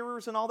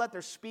God-fearers and all that.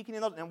 They're speaking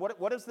in those. And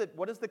what is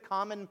the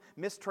common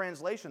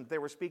mistranslation? They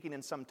were speaking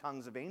in some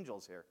tongues of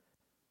angels here.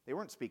 They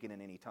weren't speaking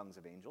in any tongues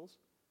of angels.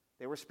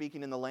 They were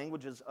speaking in the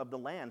languages of the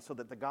land so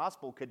that the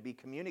gospel could be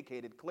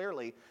communicated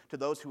clearly to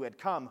those who had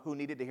come who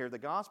needed to hear the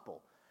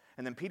gospel.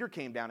 And then Peter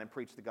came down and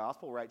preached the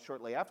gospel right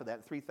shortly after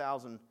that.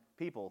 3,000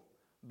 people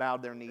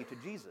bowed their knee to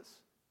Jesus.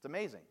 It's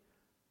amazing.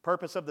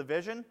 Purpose of the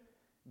vision?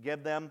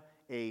 Give them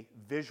a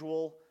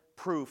visual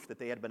proof that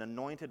they had been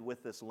anointed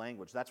with this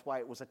language. That's why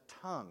it was a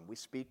tongue. We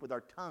speak with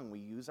our tongue. We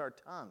use our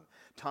tongue.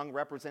 Tongue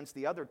represents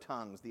the other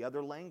tongues, the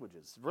other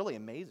languages. Really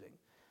amazing.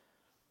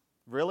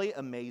 Really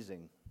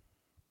amazing.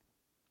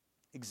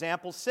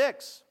 Example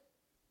 6.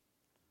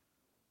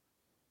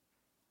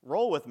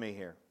 Roll with me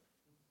here.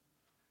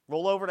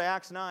 Roll over to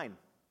Acts 9.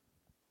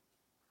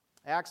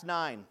 Acts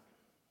 9.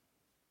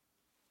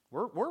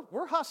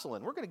 We're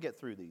hustling. We're going to get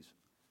through these.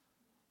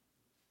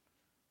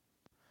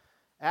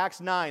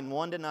 Acts 9,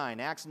 1-9.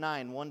 Acts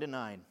 9,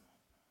 1-9.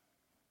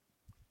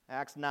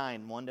 Acts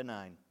 9,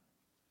 1-9. If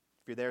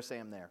you're there, say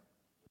I'm there.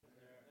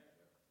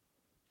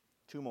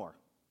 2 more.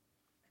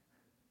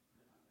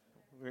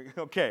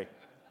 Okay.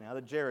 Now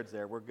that Jared's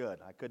there, we're good.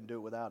 I couldn't do it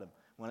without him.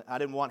 I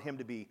didn't want him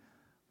to be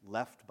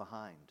left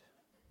behind.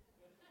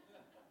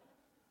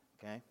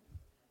 Okay?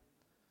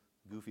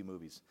 Goofy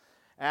movies.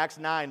 Acts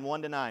 9,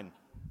 1-9.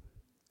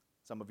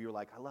 Some of you are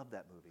like, I love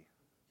that movie.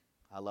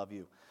 I love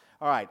you.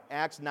 All right,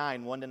 Acts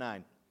 9,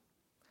 1-9.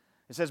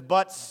 It says,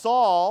 but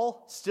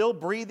Saul, still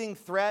breathing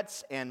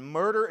threats and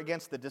murder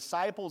against the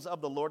disciples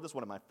of the Lord, this is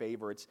one of my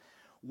favorites,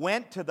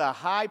 went to the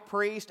high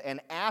priest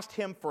and asked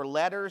him for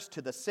letters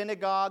to the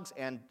synagogues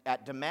and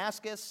at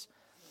Damascus,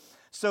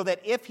 so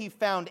that if he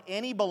found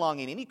any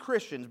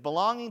Christians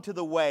belonging to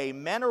the way,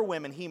 men or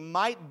women, he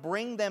might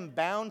bring them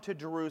bound to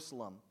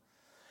Jerusalem.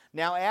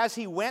 Now as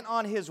he went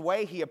on his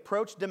way, he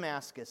approached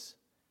Damascus.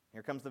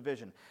 Here comes the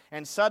vision.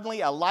 And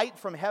suddenly a light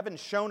from heaven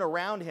shone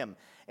around him,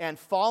 and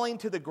falling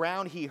to the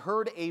ground, he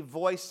heard a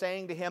voice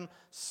saying to him,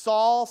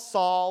 Saul,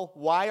 Saul,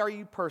 why are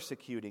you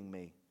persecuting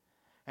me?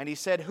 And he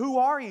said, who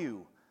are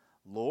you,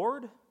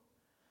 Lord?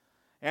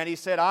 And he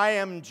said, I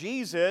am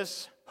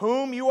Jesus,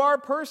 whom you are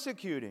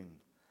persecuting.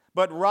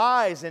 But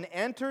rise and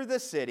enter the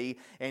city,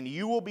 and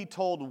you will be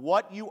told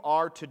what you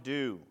are to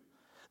do.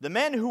 The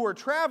men who were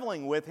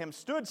traveling with him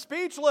stood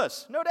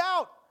speechless, no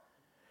doubt,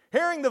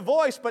 hearing the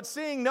voice but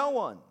seeing no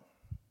one.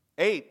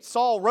 8,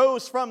 Saul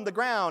rose from the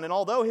ground, and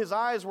although his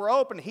eyes were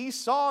open, he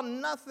saw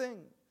nothing.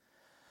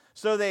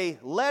 So they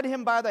led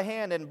him by the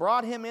hand and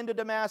brought him into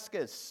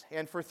Damascus.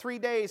 And for 3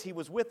 days he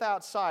was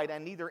without sight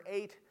and neither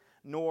ate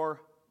nor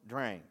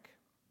drank.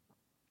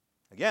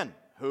 Again,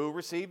 who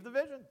received the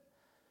vision?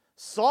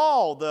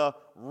 Saul, the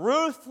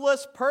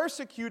ruthless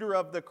persecutor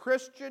of the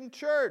Christian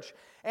church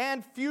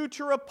and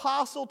future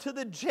apostle to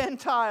the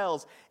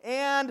Gentiles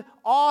and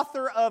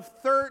author of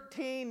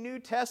 13 New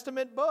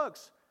Testament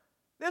books.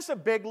 This is a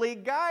big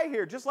league guy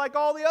here, just like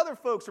all the other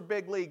folks are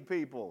big league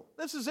people.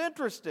 This is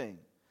interesting.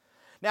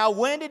 Now,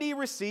 when did he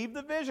receive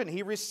the vision?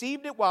 He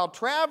received it while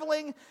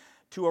traveling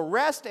to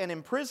arrest and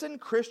imprison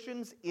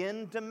Christians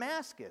in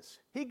Damascus.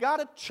 He got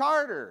a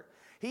charter.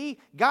 He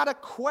got a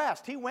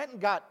quest. He went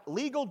and got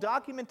legal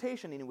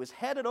documentation, and he was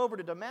headed over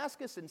to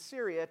Damascus in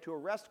Syria to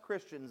arrest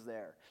Christians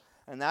there.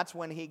 And that's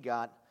when he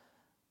got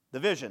the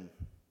vision.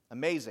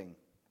 Amazing.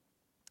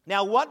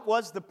 Now, what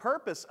was the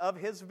purpose of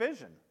his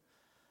vision?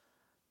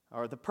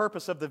 Or the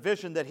purpose of the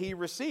vision that he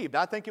received?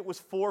 I think it was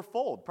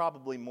fourfold,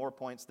 probably more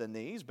points than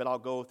these, but I'll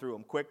go through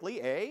them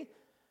quickly. A,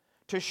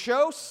 to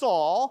show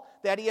Saul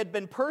that he had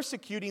been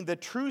persecuting the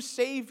true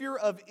Savior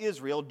of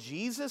Israel,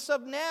 Jesus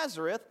of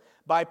Nazareth,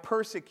 by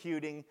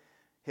persecuting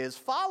his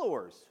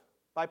followers,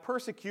 by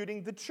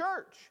persecuting the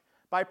church,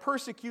 by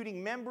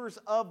persecuting members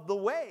of the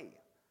way.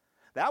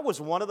 That was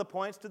one of the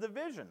points to the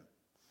vision.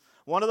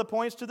 One of the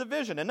points to the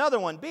vision. Another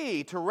one,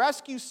 B, to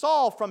rescue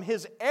Saul from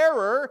his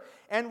error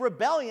and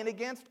rebellion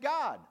against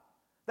God.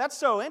 That's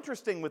so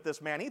interesting with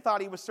this man. He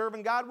thought he was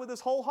serving God with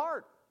his whole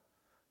heart.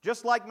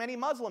 Just like many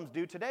Muslims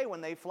do today when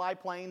they fly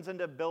planes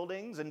into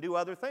buildings and do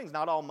other things.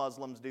 Not all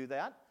Muslims do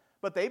that,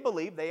 but they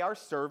believe they are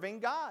serving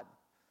God.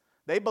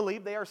 They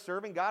believe they are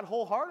serving God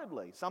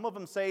wholeheartedly. Some of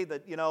them say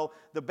that,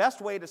 the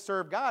best way to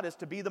serve God is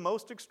to be the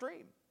most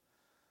extreme.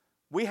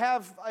 We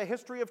have a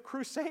history of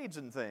crusades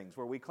and things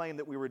where we claim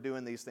that we were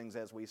doing these things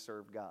as we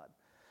served God.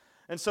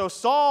 And so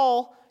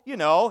Saul,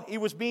 he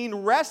was being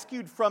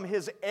rescued from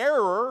his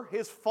error,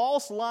 his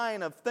false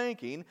line of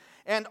thinking,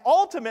 and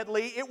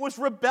ultimately it was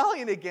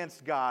rebellion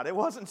against God. It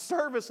wasn't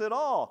service at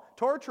all.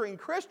 Torturing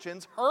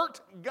Christians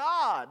hurt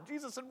God.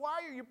 Jesus said,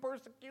 why are you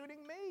persecuting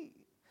me?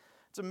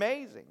 It's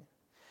amazing.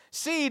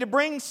 C, to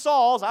bring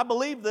Saul's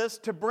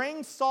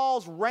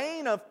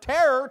reign of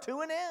terror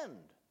to an end.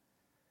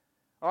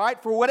 All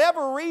right, for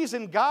whatever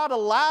reason, God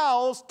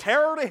allows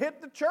terror to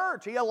hit the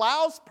church. He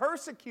allows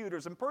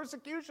persecutors and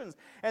persecutions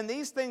and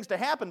these things to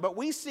happen. But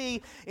we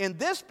see in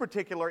this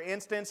particular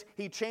instance,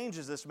 he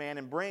changes this man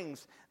and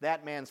brings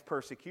that man's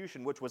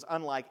persecution, which was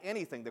unlike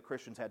anything the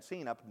Christians had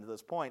seen up to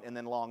this point and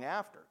then long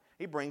after.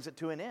 He brings it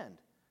to an end.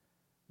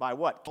 By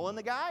what? Killing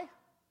the guy?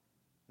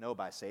 No,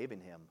 by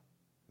saving him,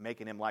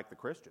 making him like the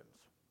Christians.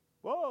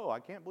 Whoa, I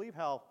can't believe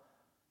how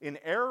in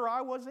error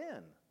I was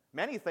in.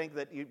 Many think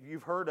that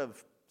you've heard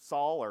of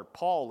Saul, or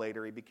Paul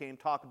later, he became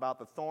talk about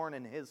the thorn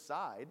in his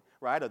side,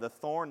 right? Or the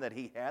thorn that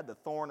he had, the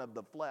thorn of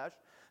the flesh.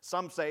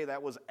 Some say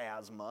that was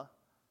asthma.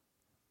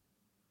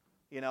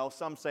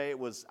 Some say it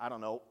was,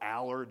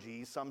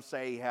 allergies. Some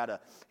say he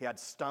had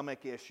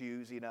stomach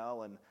issues,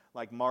 and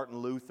like Martin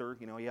Luther,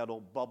 he had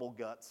old bubble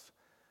guts.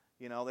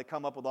 They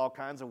come up with all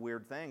kinds of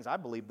weird things. I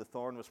believe the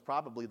thorn was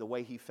probably the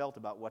way he felt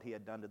about what he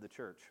had done to the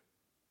church.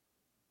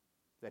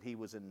 That he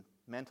was in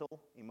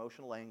mental,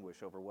 emotional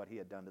anguish over what he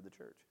had done to the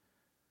church.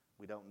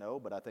 We don't know,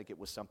 but I think it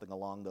was something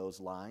along those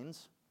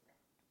lines.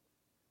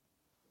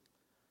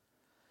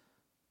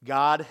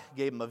 God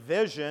gave him a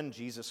vision,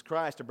 Jesus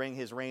Christ, to bring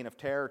his reign of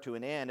terror to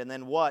an end. And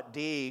then what?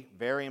 D,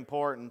 very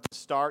important, to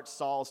start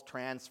Saul's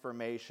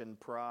transformation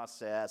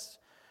process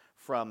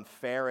from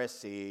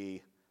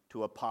Pharisee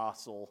to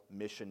apostle,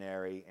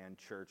 missionary, and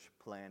church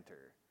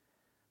planter.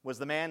 Was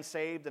the man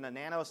saved in a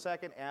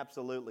nanosecond?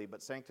 Absolutely,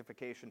 but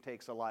sanctification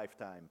takes a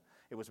lifetime.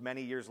 It was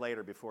many years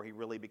later before he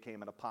really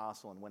became an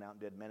apostle and went out and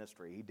did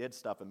ministry. He did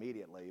stuff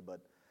immediately, but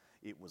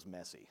it was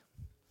messy.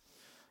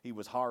 He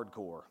was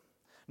hardcore.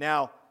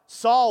 Now,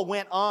 Saul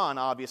went on,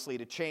 obviously,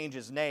 to change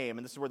his name,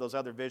 and this is where those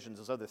other visions,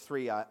 those other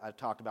three I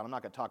talked about, I'm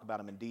not going to talk about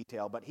them in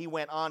detail, but he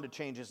went on to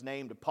change his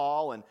name to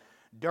Paul, and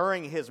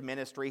during his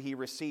ministry, he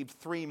received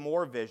 3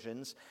 more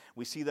visions.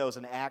 We see those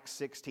in Acts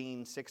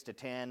 16,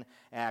 6-10,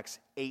 Acts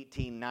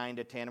 18,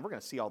 9-10. And we're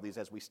going to see all these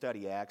as we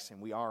study Acts, and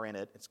we are in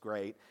it. It's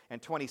great.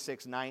 And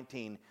 26,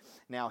 19.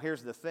 Now,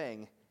 here's the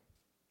thing.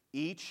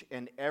 Each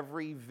and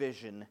every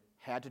vision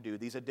had to do,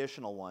 these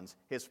additional ones.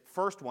 His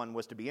first one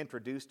was to be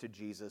introduced to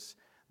Jesus,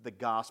 the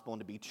gospel,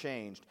 and to be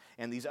changed.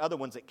 And these other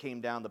ones that came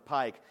down the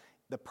pike,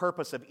 the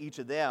purpose of each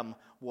of them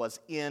was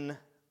in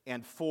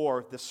and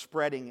for the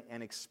spreading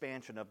and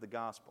expansion of the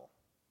gospel.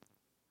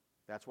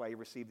 That's why he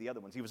received the other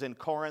ones. He was in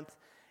Corinth,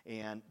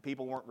 and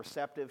people weren't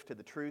receptive to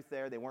the truth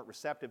there. They weren't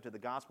receptive to the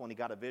gospel, and he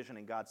got a vision,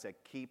 and God said,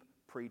 keep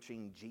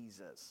preaching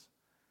Jesus.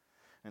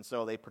 And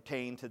so they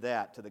pertain to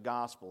that, to the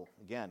gospel.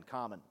 Again,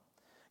 common.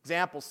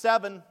 Example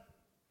 7,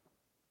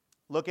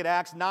 look at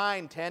Acts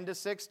 9,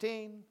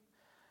 10-16.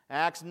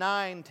 Acts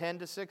 9,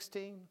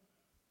 10-16.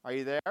 Are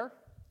you there?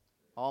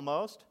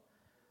 Almost.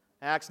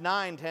 Acts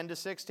 9,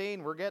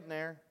 10-16, we're getting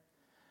there.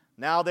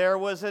 Now there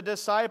was a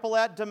disciple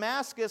at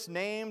Damascus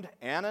named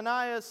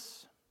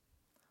Ananias,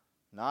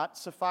 not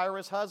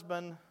Sapphira's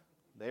husband.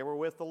 They were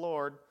with the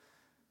Lord,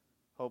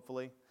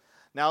 hopefully.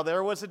 Now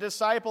there was a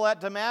disciple at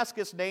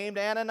Damascus named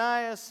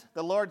Ananias.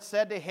 The Lord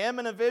said to him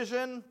in a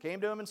vision, came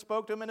to him and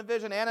spoke to him in a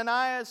vision,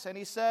 Ananias, and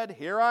he said,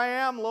 here I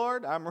am,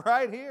 Lord, I'm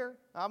right here,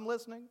 I'm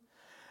listening.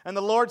 And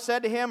the Lord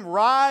said to him,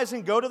 rise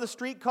and go to the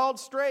street called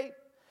Straight,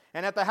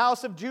 and at the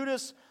house of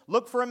Judas,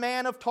 look for a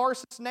man of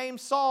Tarsus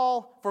named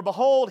Saul, for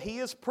behold, he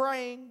is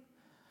praying.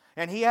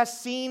 And he has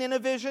seen in a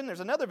vision, there's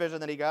another vision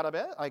that he got,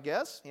 I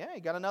guess. Yeah,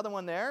 he got another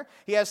one there.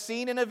 He has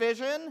seen in a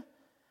vision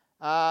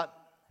a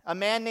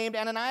man named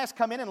Ananias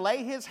come in and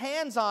lay his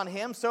hands on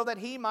him so that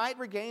he might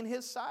regain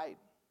his sight.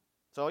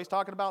 So he's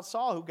talking about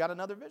Saul, who got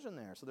another vision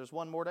there. So there's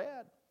one more to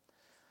add.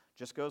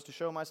 Just goes to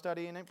show my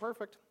studying ain't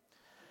perfect.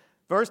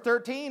 Verse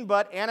 13,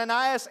 but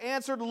Ananias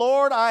answered,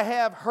 Lord, I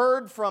have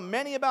heard from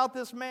many about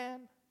this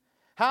man,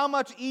 how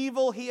much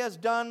evil he has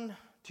done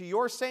to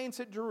your saints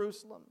at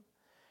Jerusalem.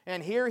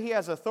 And here he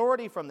has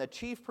authority from the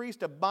chief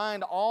priest to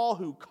bind all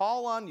who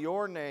call on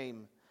your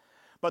name.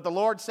 But the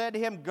Lord said to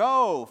him,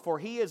 go, for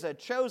he is a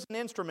chosen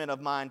instrument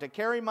of mine to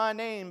carry my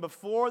name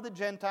before the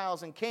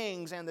Gentiles and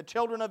kings and the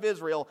children of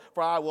Israel,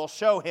 for I will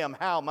show him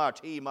how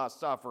much he must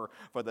suffer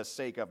for the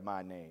sake of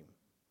my name.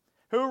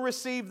 Who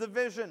received the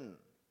vision?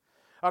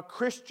 A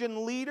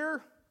Christian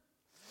leader,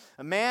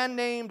 a man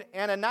named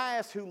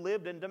Ananias who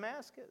lived in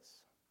Damascus.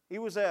 He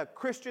was a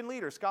Christian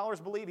leader. Scholars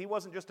believe he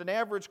wasn't just an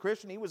average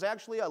Christian. He was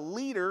actually a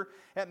leader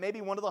at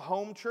maybe one of the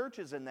home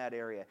churches in that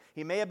area.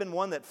 He may have been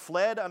one that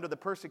fled under the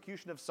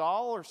persecution of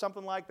Saul or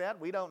something like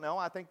that. We don't know.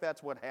 I think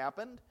that's what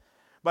happened.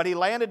 But he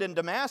landed in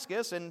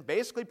Damascus and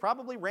basically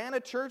probably ran a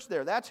church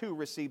there. That's who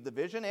received the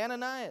vision,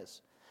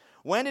 Ananias.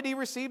 When did he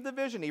receive the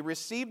vision? He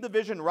received the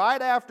vision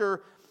right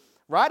after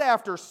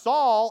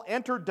Saul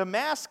entered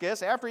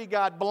Damascus. After he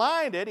got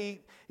blinded,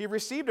 he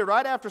received it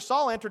right after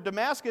Saul entered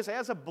Damascus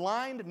as a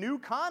blind new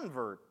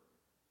convert.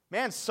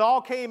 Man,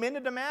 Saul came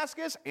into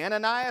Damascus,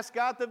 Ananias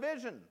got the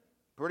vision.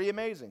 Pretty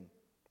amazing.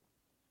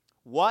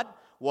 What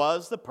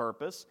was the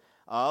purpose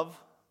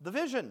of the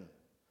vision?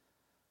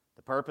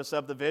 The purpose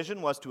of the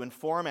vision was to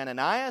inform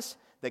Ananias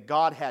that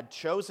God had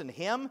chosen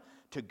him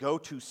to go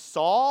to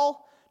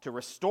Saul to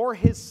restore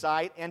his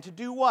sight, and to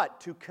do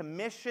what? To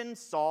commission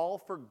Saul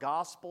for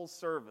gospel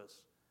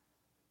service.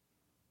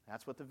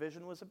 That's what the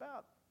vision was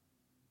about.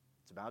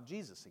 It's about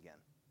Jesus again.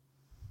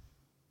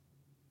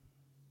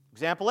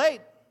 Example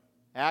 8,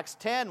 Acts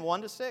 10,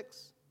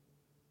 1-6.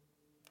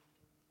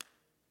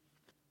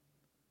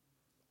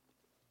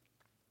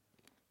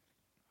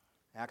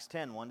 Acts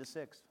 10,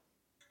 1-6.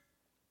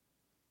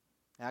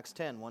 Acts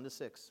 10,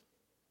 1-6.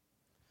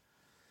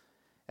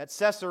 At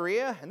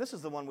Caesarea, and this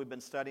is the one we've been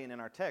studying in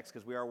our text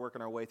because we are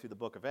working our way through the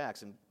book of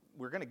Acts, and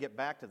we're going to get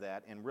back to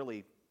that and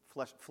really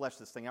flesh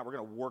this thing out. We're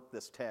going to work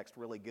this text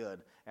really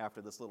good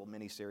after this little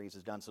mini-series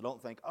is done. So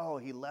don't think, oh,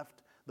 he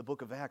left the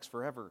book of Acts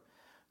forever.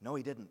 No,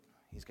 he didn't.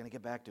 He's going to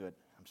get back to it.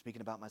 I'm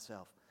speaking about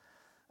myself.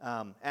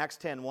 Acts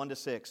 10,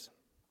 1-6.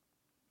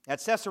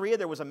 At Caesarea,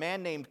 there was a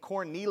man named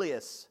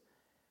Cornelius,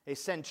 a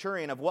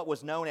centurion of what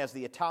was known as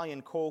the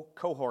Italian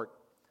cohort,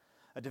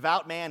 a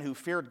devout man who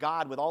feared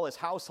God with all his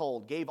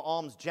household, gave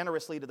alms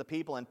generously to the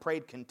people, and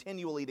prayed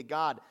continually to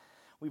God.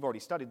 We've already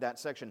studied that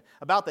section.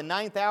 About the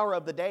 9th hour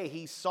of the day,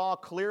 he saw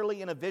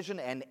clearly in a vision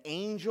an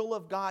angel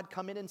of God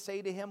come in and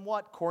say to him,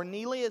 what?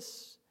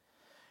 Cornelius.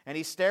 And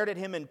he stared at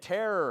him in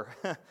terror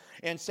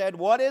and said,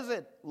 what is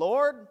it,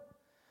 Lord?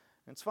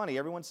 And it's funny,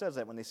 everyone says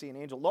that when they see an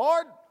angel.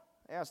 Lord?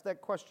 Asked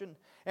that question.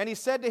 And he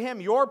said to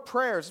him, your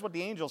prayers, this is what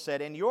the angel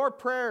said, and your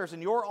prayers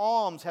and your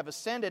alms have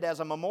ascended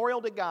as a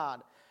memorial to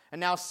God. And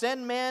now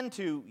send men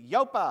to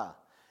Joppa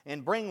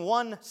and bring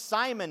one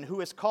Simon who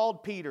is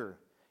called Peter.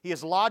 He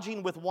is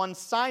lodging with one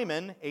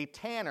Simon, a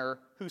tanner,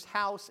 whose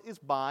house is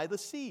by the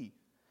sea.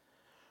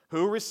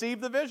 Who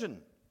received the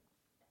vision?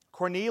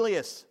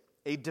 Cornelius,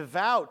 a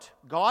devout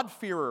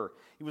God-fearer.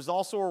 He was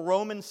also a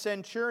Roman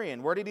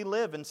centurion. Where did he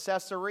live? In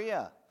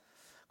Caesarea.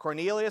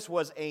 Cornelius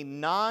was a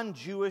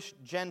non-Jewish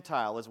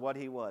Gentile, is what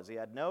he was. He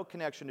had no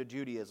connection to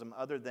Judaism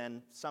other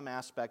than some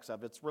aspects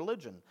of its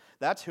religion.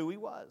 That's who he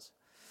was.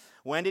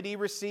 When did he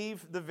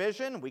receive the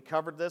vision? We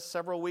covered this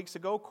several weeks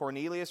ago.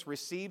 Cornelius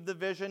received the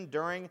vision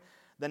during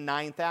the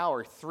 9th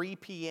hour, 3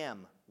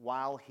 p.m.,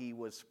 while he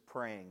was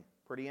praying.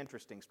 Pretty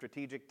interesting,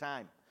 strategic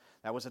time.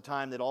 That was a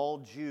time that all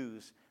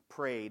Jews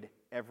prayed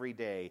every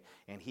day,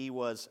 and he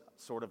was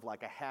sort of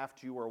like a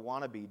half-Jew or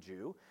wannabe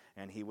Jew,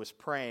 and he was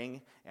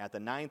praying at the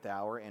 9th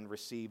hour and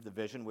received the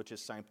vision, which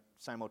is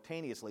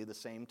simultaneously the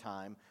same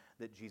time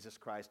that Jesus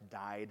Christ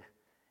died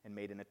and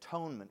made an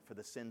atonement for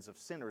the sins of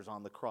sinners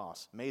on the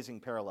cross. Amazing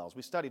parallels.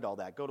 We studied all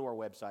that. Go to our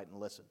website and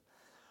listen.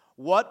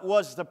 What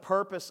was the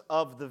purpose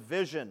of the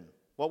vision?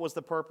 What was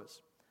the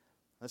purpose?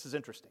 This is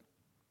interesting,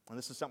 and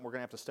this is something we're going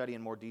to have to study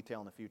in more detail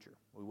in the future.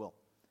 We will.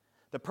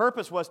 The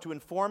purpose was to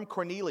inform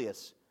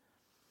Cornelius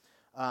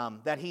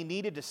that he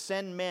needed to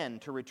send men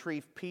to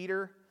retrieve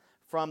Peter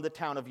from the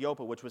town of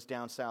Joppa, which was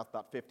down south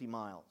about 50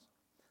 miles.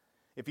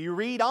 If you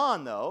read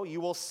on, though, you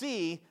will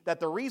see that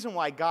the reason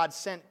why God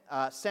sent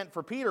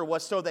for Peter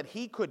was so that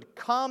he could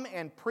come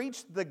and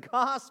preach the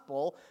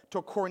gospel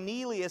to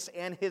Cornelius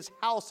and his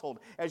household.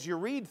 As you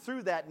read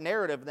through that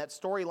narrative, that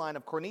storyline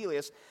of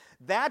Cornelius,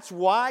 that's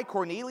why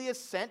Cornelius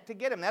sent to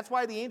get him. That's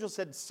why the angel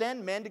said,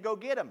 send men to go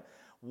get him.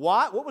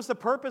 What was the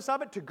purpose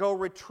of it? To go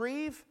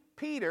retrieve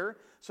Peter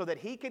so that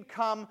he could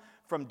come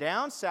from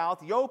down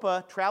south,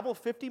 Joppa, travel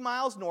 50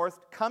 miles north,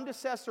 come to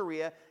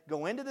Caesarea,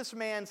 go into this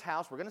man's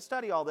house, we're going to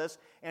study all this,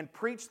 and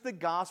preach the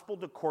gospel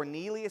to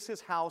Cornelius'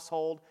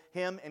 household,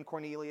 him and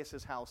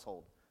Cornelius'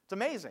 household. It's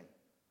amazing.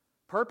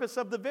 Purpose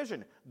of the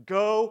vision,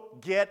 go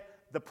get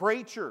the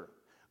preacher.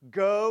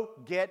 Go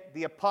get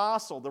the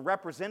apostle, the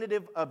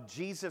representative of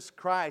Jesus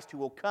Christ who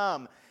will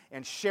come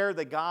and share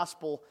the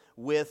gospel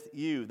with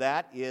you.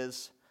 That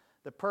is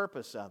the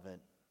purpose of it.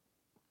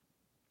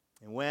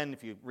 And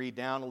if you read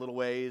down a little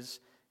ways,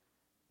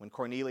 when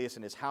Cornelius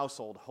and his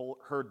household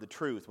heard the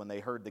truth, when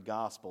they heard the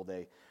gospel,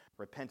 they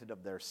repented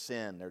of their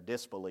sin, their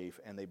disbelief,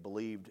 and they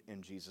believed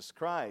in Jesus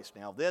Christ.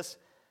 Now, this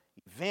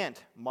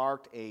event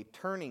marked a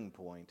turning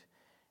point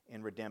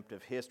in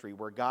redemptive history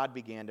where God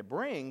began to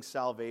bring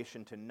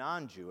salvation to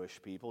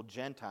non-Jewish people,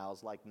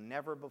 Gentiles, like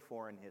never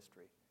before in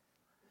history.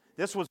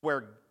 This was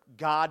where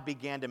God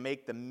began to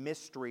make the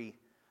mystery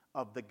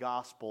of the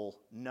gospel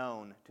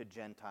known to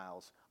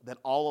Gentiles, that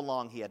all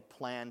along he had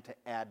planned to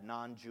add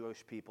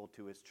non-Jewish people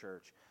to his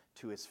church,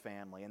 to his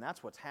family. And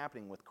that's what's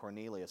happening with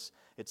Cornelius.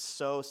 It's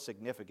so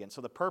significant.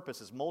 So the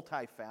purpose is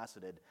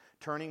multifaceted.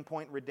 Turning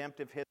point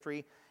redemptive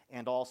history,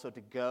 and also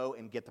to go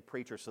and get the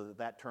preacher so that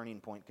that turning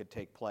point could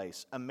take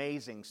place.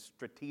 Amazing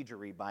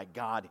strategery by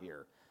God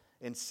here.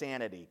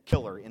 Insanity,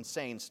 killer,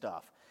 insane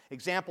stuff.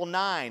 Example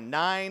 9.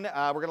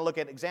 We're going to look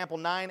at example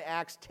 9,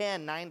 Acts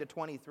 10,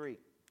 9-23.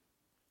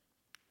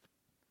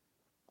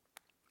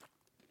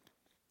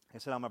 I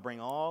said, I'm going to bring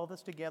all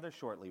this together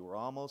shortly. We're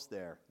almost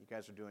there. You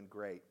guys are doing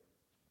great.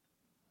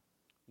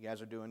 You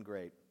guys are doing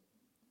great.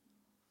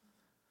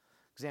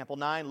 Example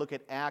 9, look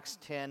at Acts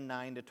 10,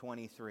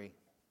 9-23. It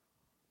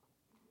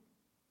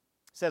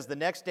says, the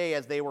next day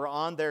as they were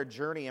on their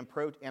journey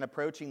and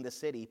approaching the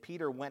city,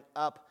 Peter went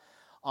up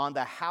on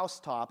the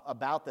housetop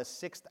about the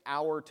 6th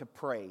hour to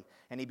pray,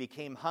 and he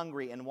became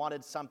hungry and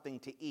wanted something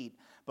to eat.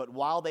 But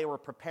while they were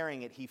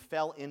preparing it, he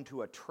fell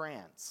into a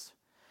trance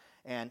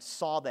and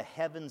saw the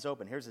heavens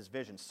open. Here's his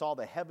vision. Saw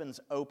the heavens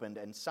opened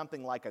and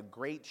something like a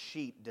great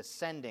sheet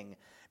descending,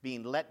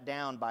 being let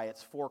down by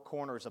its four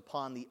corners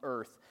upon the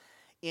earth.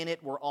 In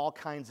it were all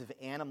kinds of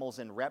animals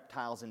and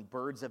reptiles and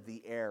birds of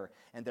the air.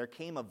 And there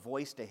came a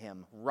voice to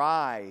him,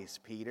 rise,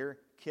 Peter,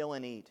 kill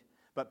and eat.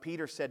 But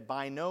Peter said,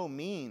 by no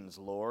means,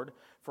 Lord,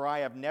 for I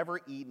have never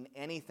eaten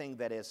anything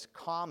that is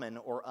common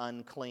or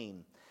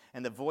unclean.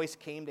 And the voice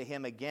came to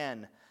him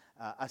again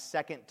a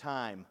second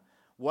time.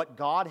 What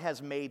God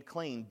has made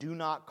clean, do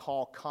not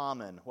call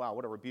common. Wow,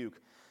 what a rebuke.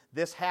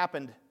 This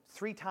happened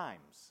 3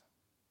 times.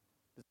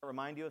 Does that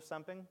remind you of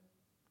something?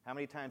 How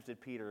many times did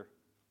Peter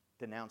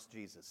denounce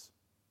Jesus?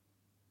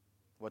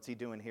 What's he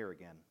doing here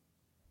again?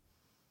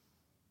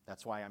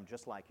 That's why I'm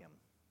just like him.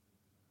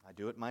 I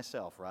do it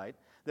myself, right?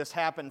 This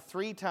happened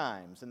 3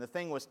 times, and the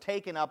thing was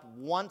taken up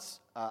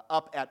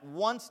at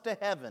once to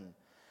heaven.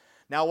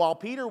 Now, while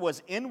Peter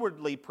was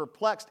inwardly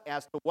perplexed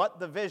as to what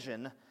the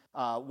vision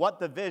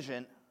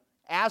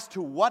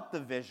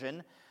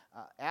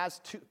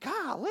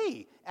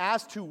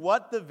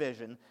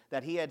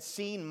that he had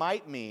seen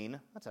might mean.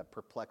 That's a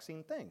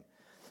perplexing thing.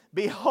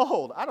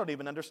 Behold, I don't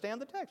even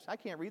understand the text. I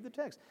can't read the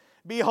text.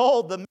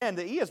 Behold, the men,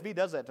 the ESV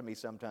does that to me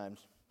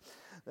sometimes.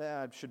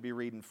 I should be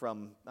reading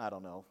from, I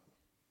don't know,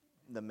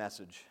 the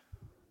Message.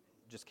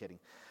 Just kidding.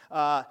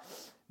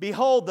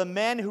 Behold, the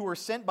men who were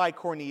sent by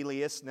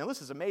Cornelius, now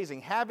this is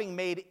amazing, having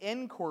made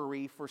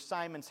inquiry for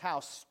Simon's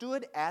house,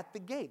 stood at the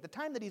gate. The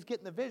time that he's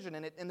getting the vision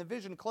and the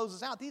vision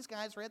closes out, these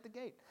guys are at the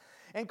gate.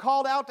 And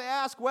called out to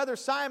ask whether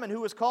Simon,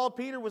 who was called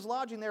Peter, was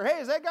lodging there. Hey,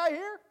 is that guy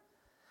here?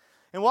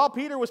 And while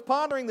Peter was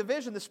pondering the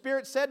vision, the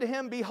Spirit said to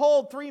him,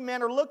 Behold, 3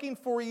 men are looking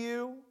for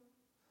you.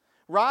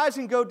 Rise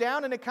and go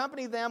down and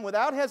accompany them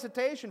without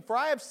hesitation, for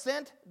I have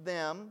sent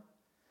them.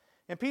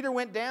 And Peter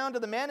went down to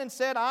the men and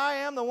said, I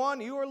am the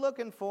one you are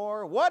looking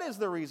for. What is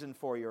the reason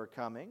for your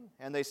coming?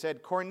 And they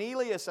said,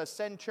 Cornelius, a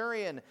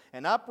centurion,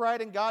 an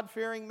upright and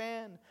God-fearing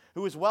man,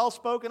 who is well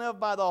spoken of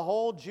by the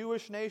whole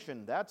Jewish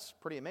nation. That's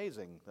pretty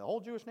amazing. The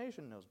whole Jewish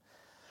nation knows.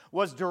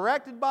 Was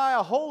directed by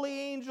a holy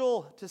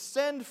angel to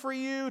send for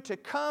you to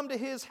come to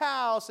his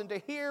house and to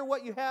hear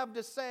what you have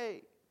to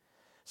say.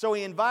 So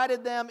he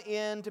invited them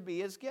in to be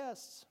his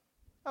guests.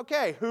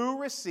 Okay,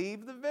 who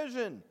received the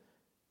vision?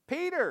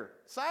 Peter,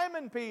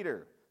 Simon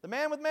Peter, the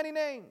man with many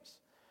names.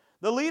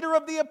 The leader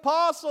of the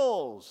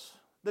apostles,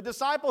 the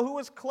disciple who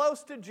was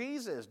close to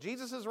Jesus,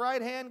 Jesus'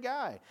 right-hand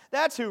guy.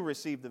 That's who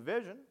received the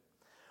vision.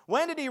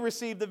 When did he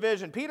receive the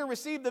vision? Peter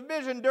received the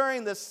vision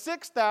during the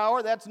 6th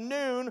hour, that's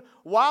noon,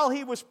 while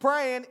he was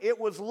praying. It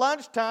was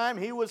lunchtime,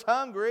 he was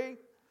hungry.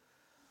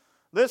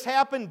 This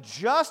happened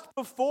just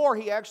before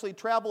he actually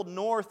traveled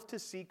north to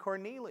see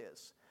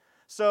Cornelius.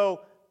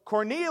 So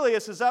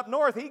Cornelius is up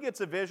north, he gets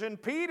a vision.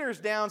 Peter's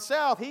down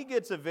south, he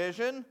gets a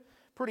vision.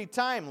 Pretty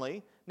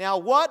timely. Now,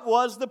 what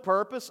was the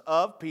purpose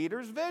of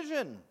Peter's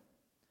vision?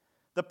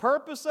 The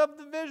purpose of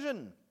the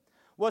vision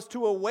was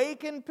to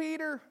awaken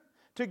Peter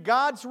to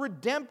God's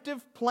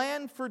redemptive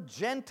plan for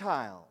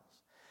Gentiles.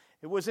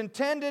 It was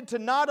intended to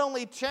not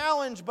only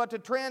challenge, but to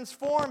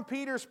transform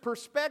Peter's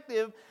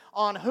perspective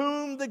on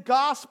whom the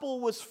gospel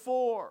was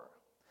for.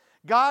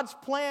 God's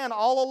plan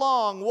all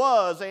along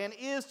was and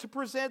is to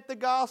present the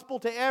gospel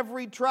to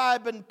every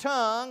tribe and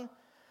tongue,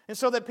 and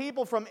so that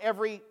people from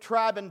every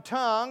tribe and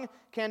tongue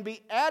can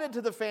be added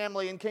to the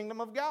family and kingdom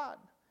of God.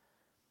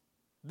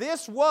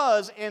 This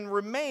was and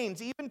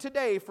remains, even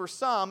today for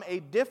some, a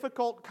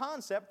difficult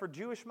concept for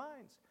Jewish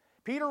minds.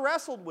 Peter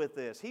wrestled with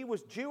this. He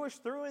was Jewish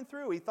through and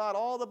through. He thought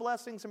all the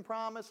blessings and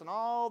promise and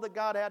all that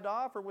God had to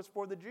offer was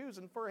for the Jews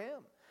and for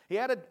him. He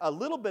had a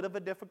little bit of a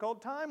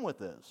difficult time with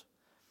this.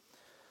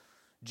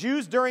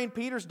 Jews during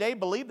Peter's day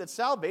believed that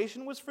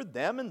salvation was for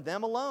them and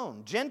them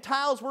alone.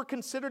 Gentiles were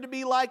considered to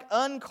be like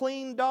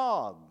unclean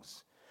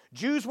dogs.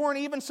 Jews weren't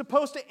even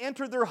supposed to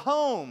enter their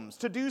homes.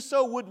 To do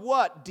so would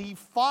what?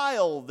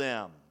 Defile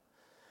them.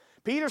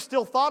 Peter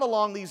still thought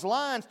along these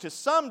lines to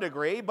some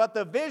degree, but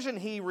the vision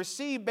he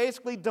received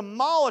basically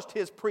demolished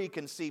his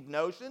preconceived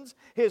notions,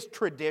 his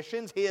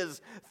traditions,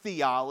 his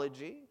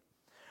theology.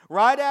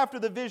 Right after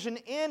the vision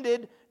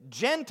ended,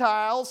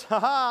 Gentiles,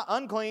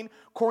 unclean,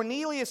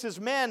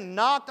 Cornelius' men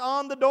knocked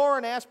on the door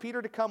and asked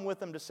Peter to come with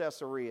them to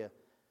Caesarea.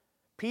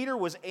 Peter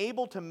was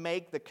able to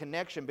make the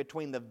connection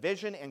between the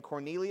vision and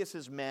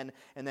Cornelius' men,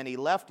 and then he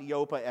left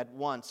Joppa at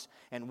once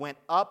and went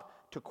up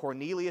to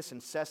Cornelius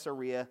in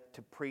Caesarea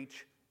to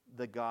preach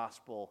the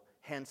gospel,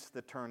 hence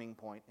the turning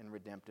point in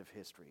redemptive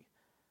history.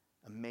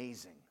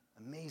 Amazing,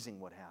 amazing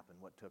what happened,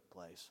 what took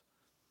place.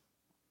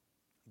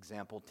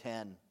 Example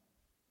 10.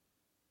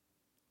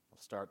 We'll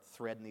start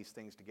threading these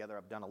things together.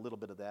 I've done a little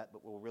bit of that,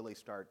 but we'll really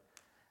start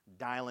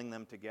dialing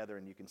them together,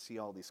 and you can see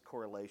all these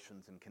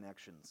correlations and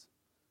connections.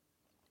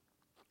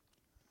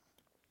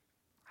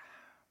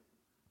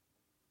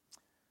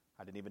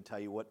 I didn't even tell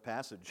you what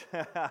passage.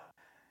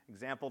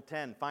 Example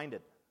 10, find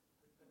it.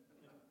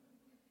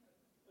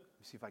 Let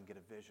me see if I can get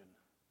a vision.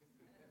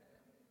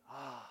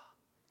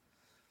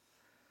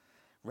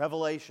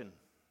 Revelation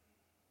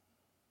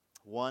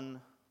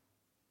 1,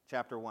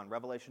 chapter 1.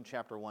 Revelation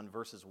chapter 1,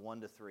 verses 1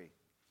 to 3.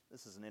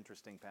 This is an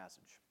interesting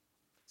passage.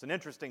 It's an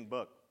interesting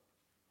book.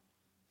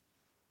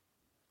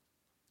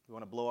 If you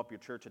want to blow up your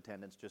church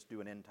attendance, just do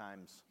an end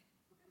times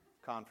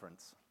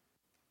conference.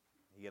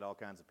 You get all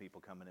kinds of people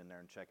coming in there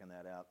and checking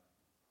that out.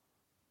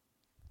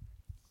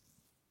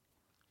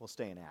 We'll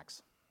stay in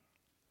Acts.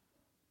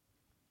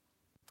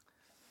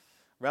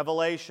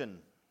 Revelation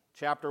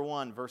chapter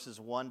 1, verses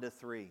 1 to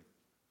 3.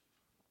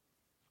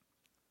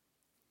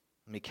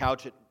 Let me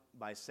couch it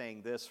by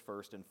saying this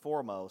first and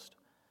foremost.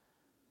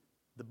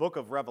 The book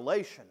of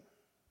Revelation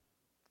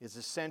is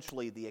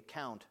essentially the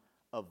account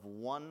of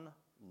one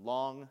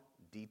long,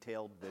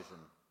 detailed vision.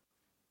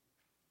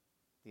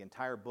 The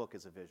entire book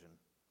is a vision.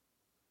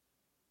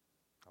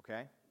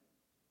 Okay?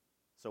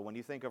 So when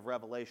you think of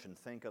Revelation,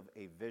 think of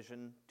a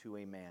vision to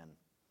a man.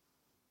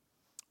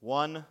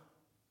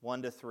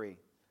 1:1-3.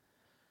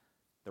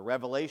 The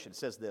revelation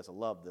says this. I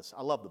love this.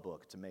 I love the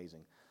book. It's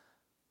amazing.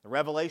 The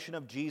revelation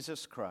of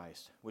Jesus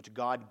Christ, which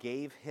God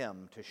gave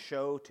him to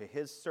show to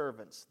his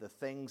servants the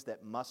things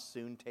that must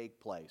soon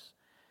take place.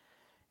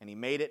 And he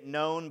made it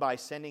known by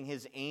sending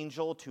his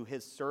angel to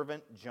his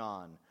servant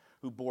John,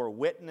 who bore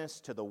witness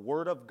to the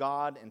word of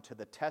God and to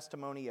the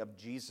testimony of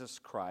Jesus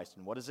Christ.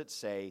 And what does it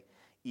say?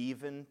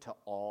 Even to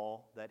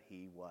all that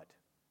he what?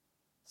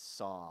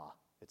 Saw.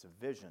 It's a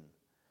vision.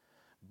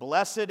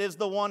 Blessed is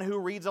the one who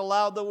reads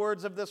aloud the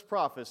words of this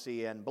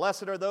prophecy, and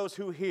blessed are those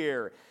who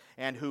hear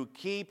and who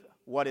keep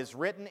what is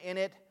written in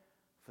it,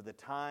 for the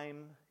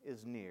time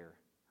is near.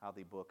 How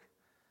the book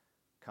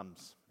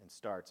comes and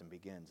starts and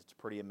begins. It's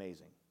pretty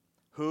amazing.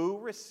 Who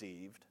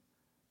received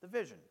the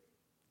vision?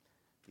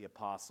 The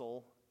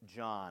Apostle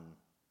John.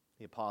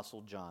 The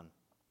Apostle John.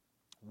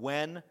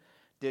 When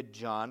did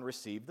John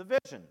receive the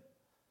vision?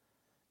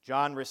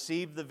 John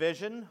received the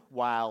vision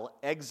while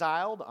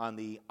exiled on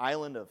the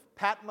island of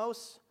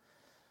Patmos.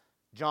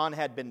 John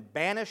had been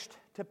banished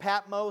to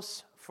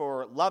Patmos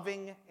for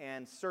loving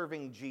and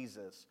serving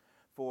Jesus,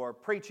 for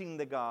preaching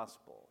the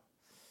gospel.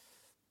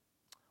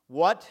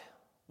 What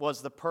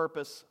was the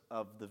purpose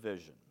of the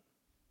vision?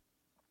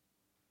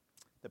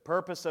 The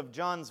purpose of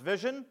John's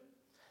vision,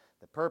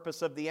 the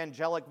purpose of the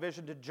angelic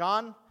vision to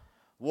John,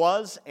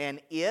 was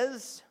and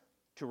is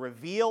to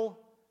reveal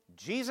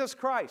Jesus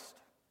Christ,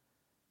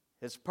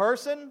 his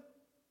person,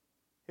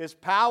 his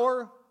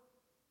power,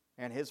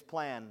 and his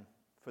plan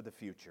for the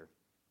future.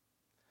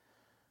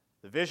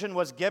 The vision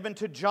was given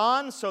to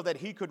John so that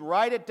he could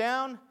write it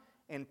down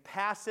and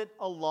pass it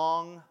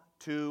along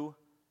to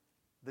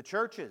the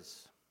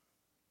churches.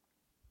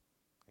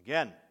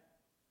 Again,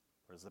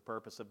 what is the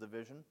purpose of the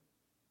vision?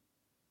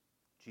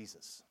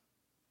 Jesus.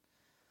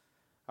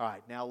 All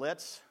right, now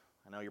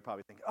I know you're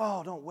probably thinking,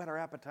 oh, don't whet our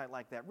appetite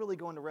like that. Really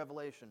go into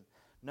Revelation.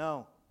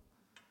 No.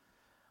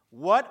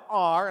 What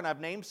are, and I've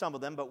named some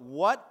of them, but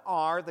what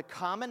are the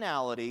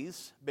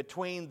commonalities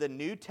between the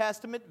New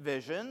Testament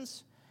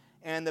visions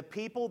and the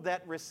people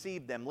that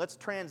received them? Let's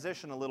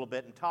transition a little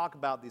bit and talk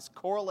about these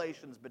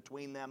correlations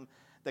between them,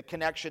 the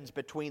connections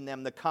between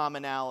them, the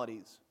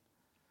commonalities.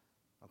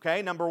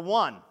 Okay, number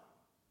one.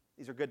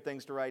 These are good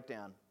things to write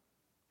down.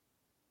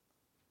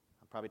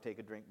 I'll probably take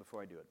a drink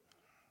before I do it.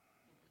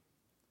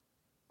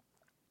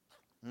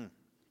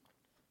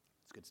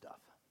 It's good stuff.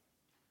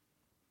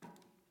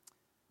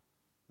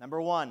 Number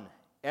one,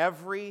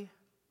 every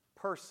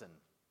person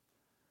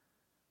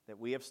that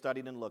we have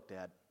studied and looked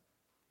at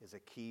is a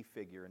key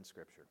figure in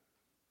Scripture.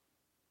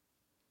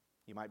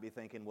 You might be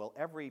thinking, well,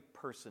 every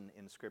person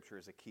in Scripture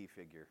is a key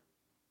figure.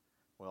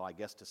 Well, I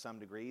guess to some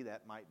degree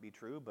that might be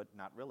true, but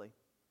not really.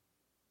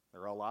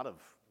 There are a lot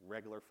of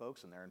regular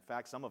folks in there. In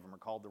fact, some of them are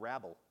called the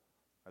rabble.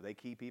 Are they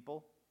key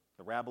people?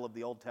 The rabble of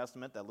the Old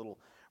Testament, that little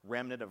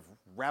remnant of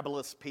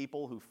rabulous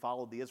people who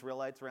followed the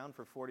Israelites around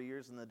for 40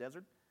 years in the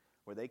desert?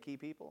 Were they key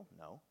people?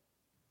 No.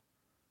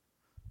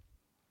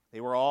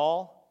 They were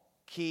all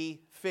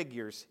key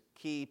figures,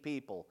 key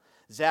people.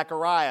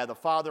 Zechariah, the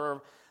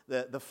father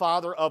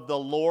of the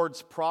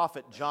Lord's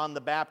prophet, John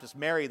the Baptist.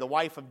 Mary, the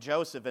wife of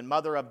Joseph and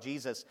mother of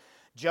Jesus.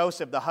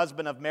 Joseph, the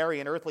husband of Mary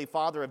and earthly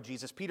father of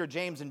Jesus. Peter,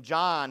 James, and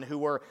John, who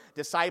were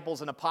disciples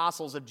and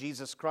apostles of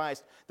Jesus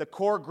Christ. The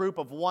core group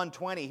of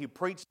 120 who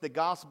preached the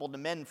gospel to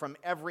men from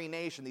every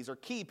nation. These are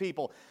key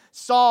people.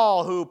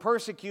 Saul, who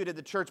persecuted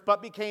the church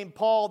but became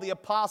Paul, the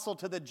apostle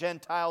to the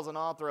Gentiles and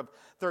author of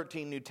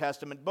 13 New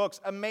Testament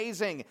books.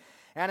 Amazing.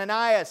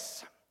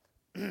 Ananias,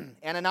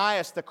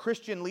 the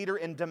Christian leader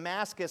in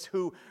Damascus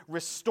who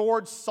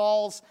restored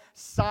Saul's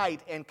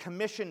sight and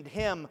commissioned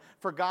him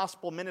for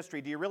gospel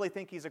ministry. Do you really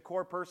think he's a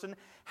core person?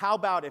 How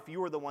about if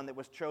you were the one that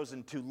was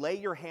chosen to lay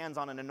your hands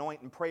on and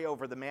anoint and pray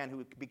over the man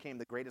who became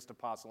the greatest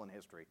apostle in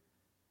history?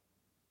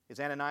 Is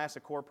Ananias a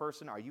core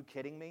person? Are you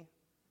kidding me?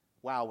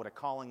 Wow, what a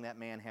calling that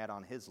man had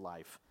on his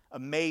life.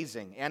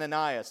 Amazing.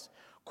 Ananias.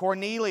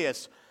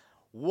 Cornelius,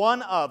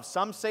 one of,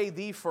 some say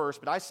the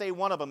first, but I say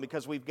one of them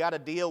because we've got to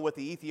deal with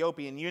the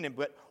Ethiopian eunuch,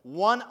 but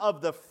one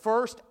of the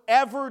first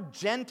ever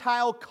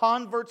Gentile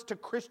converts to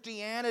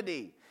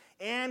Christianity.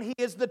 And he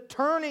is the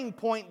turning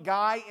point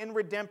guy in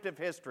redemptive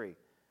history.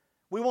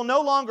 We will no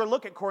longer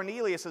look at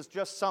Cornelius as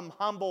just some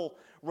humble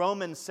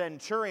Roman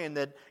centurion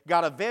that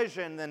got a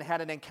vision and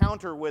had an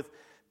encounter with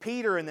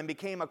Peter and then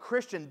became a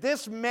Christian.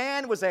 This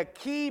man was a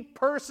key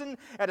person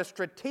at a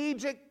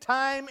strategic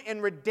time in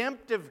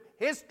redemptive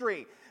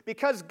history.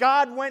 Because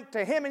God went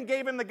to him and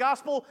gave him the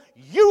gospel,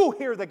 you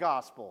hear the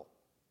gospel.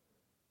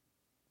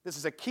 This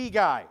is a key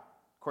guy,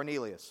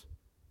 Cornelius.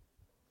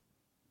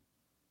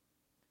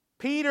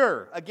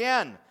 Peter,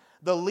 again,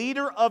 the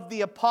leader of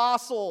the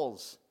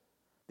apostles,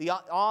 the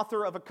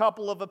author of a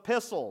couple of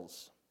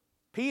epistles.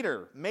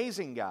 Peter,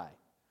 amazing guy.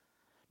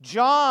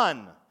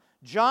 John,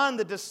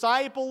 the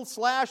disciple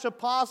 /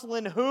 apostle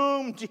in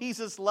whom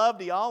Jesus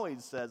loved. He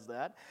always says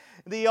that.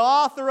 The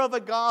author of the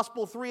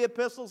gospel, 3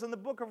 epistles in the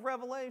book of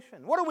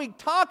Revelation. What are we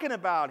talking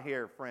about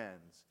here,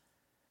 friends?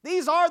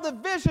 These are the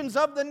visions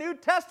of the New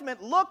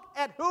Testament. Look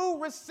at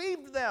who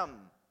received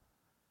them.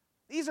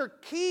 These are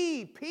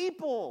key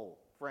people,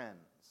 friends.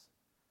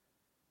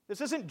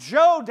 This isn't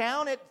Joe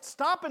down at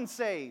Stop and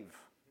Save.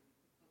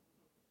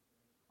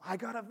 I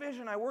got a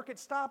vision. I work at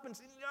Stop and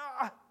Save.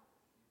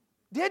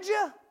 Did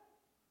you?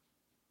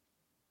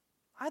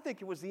 I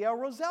think it was the El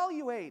Roselle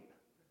you ate.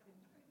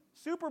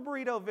 Super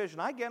burrito vision.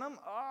 I get them.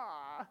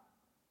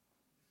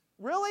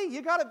 Really?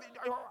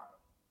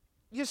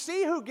 You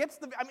see who gets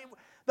the...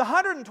 the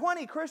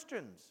 120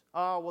 Christians.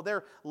 Oh, well,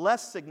 they're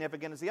less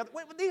significant as the other.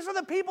 These are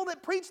the people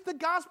that preach the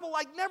gospel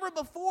like never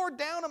before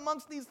down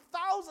amongst these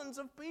thousands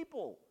of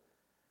people.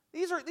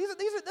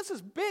 This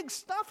is big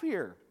stuff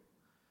here.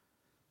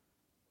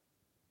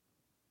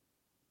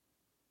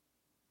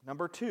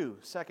 Number 2,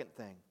 second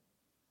thing.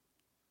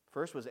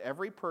 First was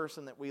every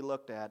person that we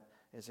looked at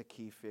is a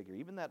key figure,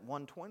 even that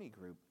 120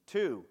 group.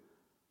 2,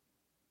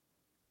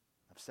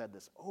 I've said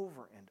this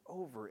over and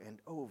over and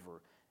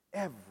over,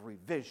 every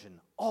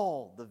vision,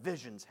 all the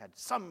visions had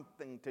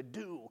something to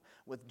do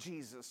with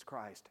Jesus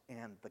Christ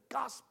and the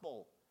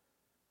gospel.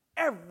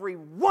 Every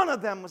one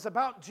of them was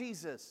about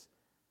Jesus.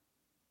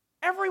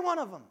 Every one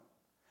of them.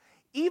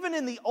 Even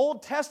in the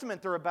Old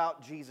Testament, they're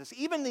about Jesus.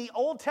 Even in the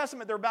Old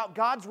Testament, they're about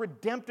God's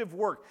redemptive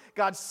work.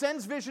 God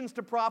sends visions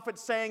to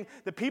prophets saying,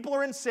 the people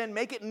are in sin,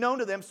 make it known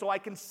to them so I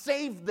can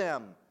save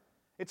them.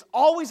 It's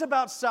always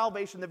about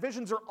salvation. The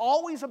visions are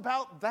always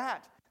about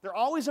that. They're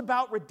always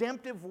about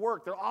redemptive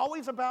work. They're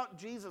always about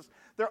Jesus.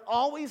 They're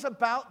always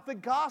about the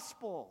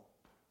gospel.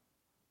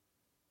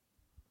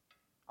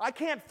 I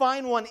can't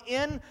find one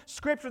in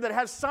Scripture that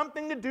has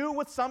something to do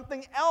with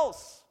something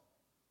else.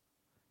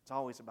 It's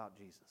always about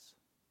Jesus.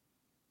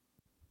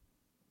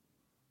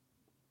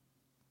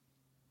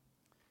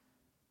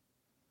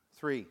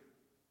 3,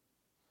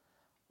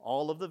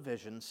 all of the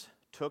visions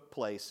took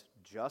place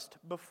just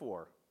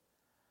before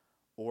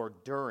or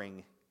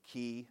during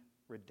key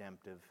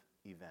redemptive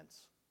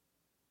events.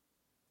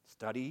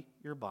 Study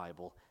your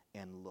Bible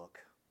and look.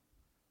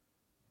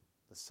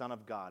 The Son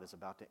of God is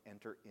about to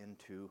enter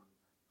into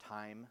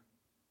time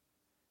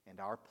and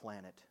our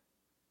planet.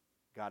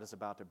 God is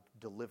about to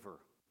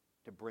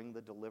bring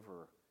the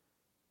deliverer.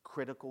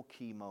 Critical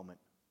key moment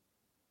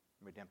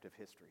in redemptive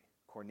history.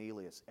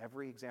 Cornelius,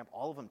 every example,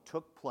 all of them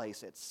took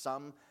place at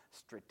some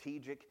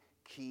strategic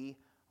key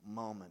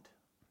moment.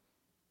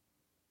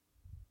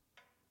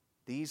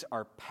 These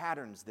are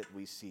patterns that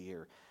we see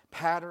here.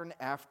 Pattern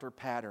after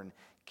pattern.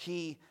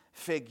 Key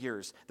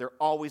figures. They're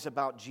always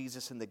about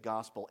Jesus and the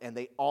gospel, and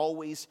they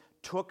always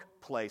took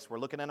place. We're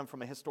looking at them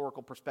from a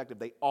historical perspective.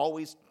 They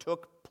always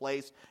took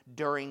place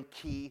during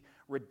key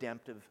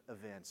redemptive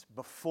events.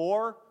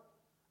 Before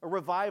a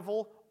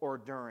revival or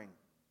during.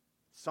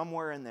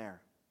 Somewhere in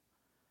there.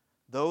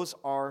 Those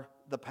are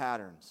the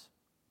patterns.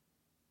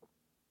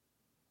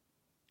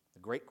 The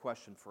great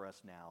question for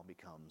us now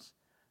becomes,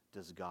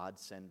 does God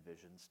send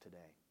visions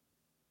today?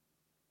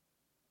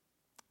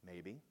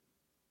 Maybe.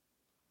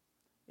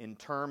 In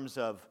terms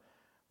of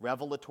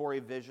revelatory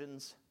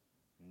visions,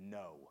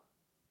 no.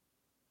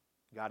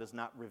 God is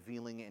not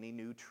revealing any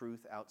new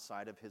truth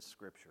outside of His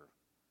Scripture.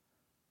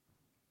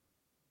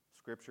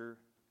 Scripture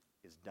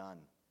is done.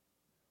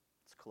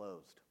 It's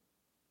closed.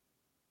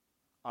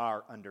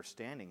 Our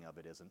understanding of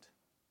it isn't.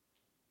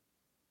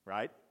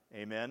 Right?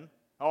 Amen?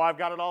 Oh, I've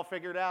got it all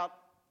figured out.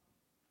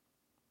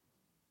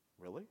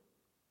 Really?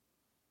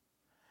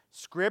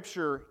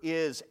 Scripture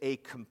is a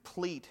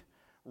complete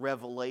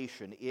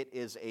revelation. It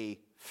is a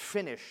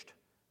finished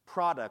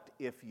product,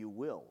 if you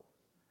will.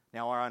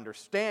 Now, our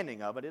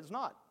understanding of it is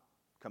not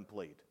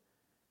complete.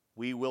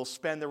 We will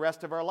spend the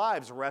rest of our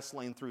lives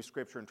wrestling through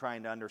Scripture and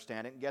trying to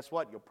understand it. And guess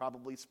what? You'll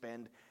probably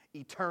spend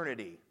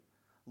eternity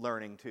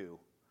learning too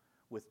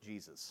with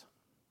Jesus.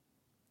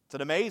 It's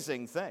an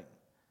amazing thing.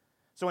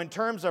 So in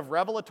terms of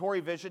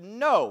revelatory vision,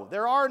 no,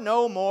 there are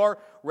no more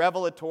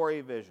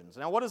revelatory visions.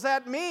 Now what does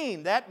that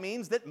mean? That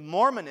means that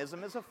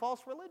Mormonism is a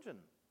false religion.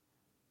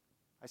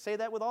 I say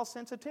that with all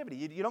sensitivity.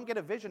 You don't get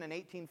a vision in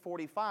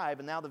 1845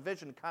 and now the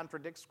vision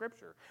contradicts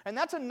Scripture. And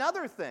that's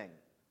another thing.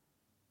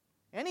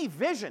 Any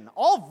vision,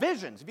 all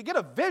visions, if you get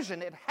a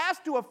vision, it has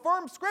to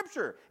affirm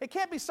Scripture. It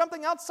can't be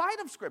something outside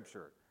of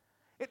Scripture.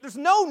 There's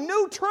no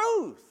new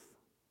truth.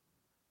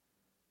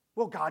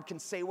 Well, God can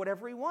say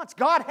whatever He wants.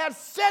 God has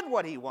said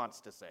what He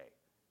wants to say.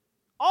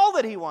 All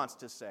that He wants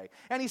to say.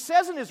 And He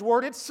says in His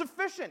Word, it's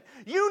sufficient.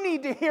 You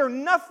need to hear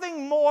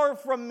nothing more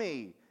from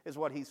me, is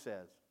what He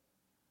says.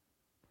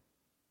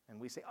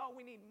 And we say, oh,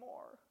 we need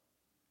more.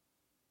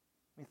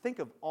 I mean, think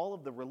of all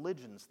of the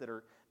religions that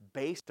are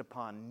based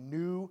upon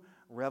new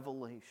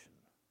revelation.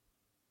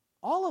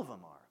 All of them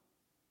are.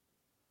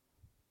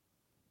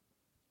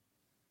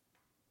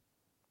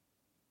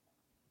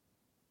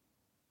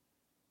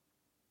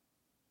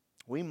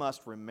 We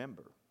must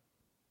remember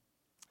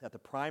that the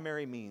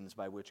primary means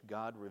by which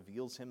God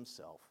reveals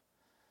himself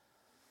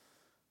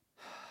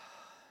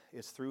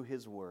is through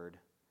his word,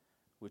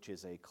 which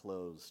is a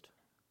closed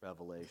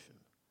revelation.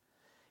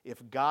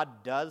 If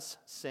God does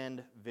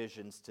send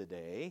visions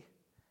today,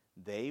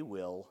 they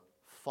will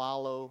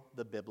follow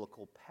the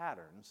biblical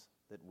patterns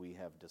that we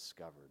have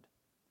discovered.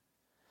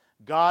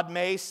 God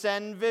may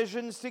send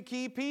visions to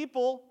key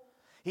people.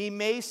 He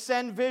may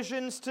send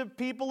visions to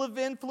people of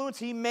influence.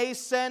 He may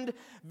send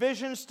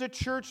visions to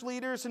church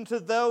leaders and to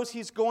those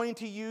he's going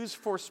to use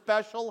for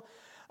special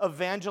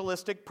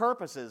evangelistic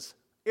purposes.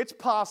 It's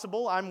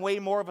possible. I'm way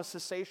more of a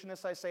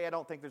cessationist. I say I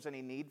don't think there's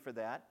any need for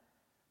that.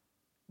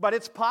 But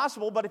it's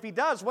possible. But if he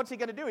does, what's he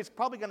going to do? He's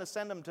probably going to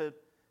send them to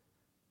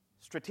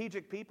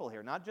strategic people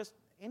here, not just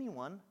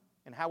anyone.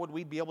 And how would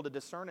we be able to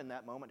discern in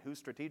that moment who's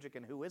strategic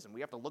and who isn't?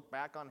 We have to look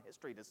back on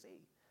history to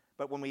see.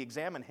 But when we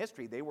examine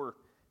history, they were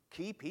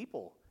key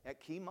people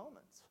at key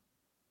moments.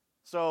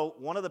 So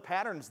one of the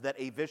patterns that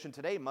a vision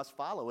today must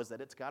follow is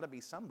that it's got to be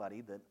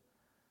somebody that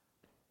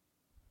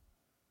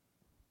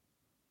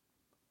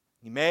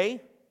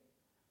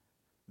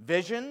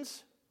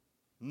visions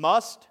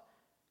must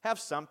have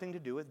something to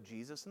do with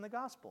Jesus and the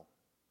gospel.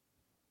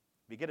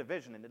 If you get a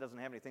vision and it doesn't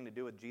have anything to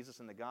do with Jesus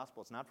and the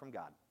gospel, it's not from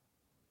God.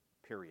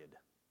 Period.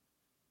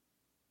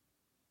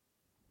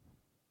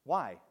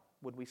 Why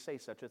would we say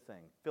such a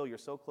thing? Phil, you're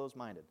so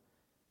close-minded.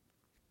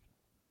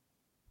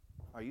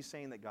 Are you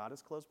saying that God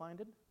is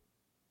close-minded?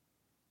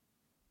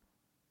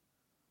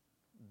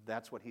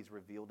 That's what he's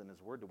revealed in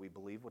his word. Do we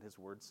believe what his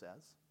word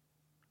says?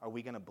 Are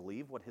we going to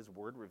believe what his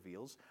word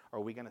reveals? Or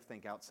are we going to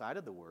think outside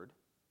of the word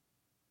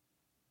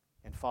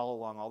and follow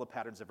along all the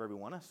patterns of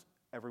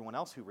everyone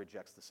else who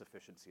rejects the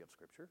sufficiency of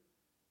Scripture?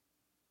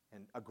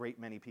 And a great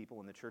many people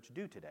in the church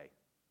do today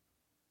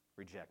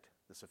reject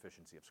the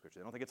sufficiency of Scripture.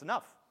 They don't think it's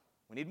enough.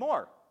 We need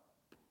more.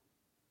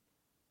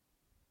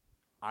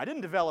 I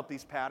didn't develop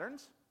these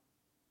patterns.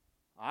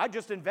 I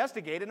just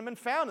investigated them and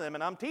found them,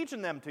 and I'm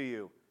teaching them to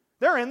you.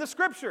 They're in the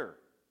Scripture.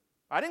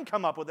 I didn't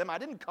come up with them. I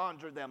didn't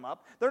conjure them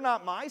up. They're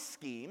not my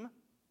scheme.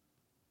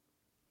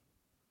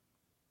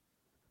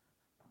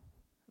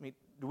 I mean,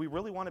 do we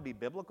really want to be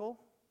biblical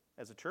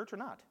as a church or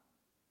not?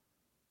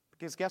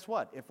 Because guess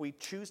what? If we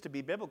choose to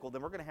be biblical,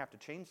 then we're going to have to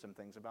change some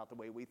things about the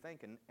way we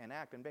think and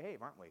act and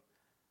behave, aren't we?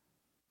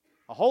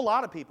 A whole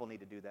lot of people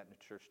need to do that in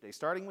the church today,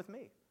 starting with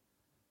me.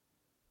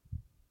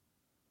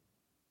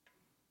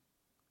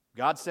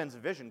 God sends a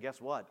vision,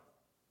 guess what?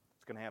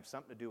 It's going to have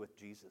something to do with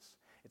Jesus.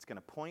 It's going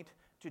to point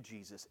to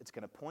Jesus. It's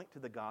going to point to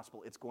the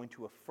gospel. It's going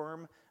to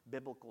affirm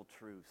biblical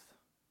truth,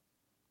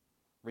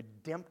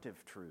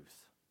 redemptive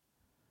truth.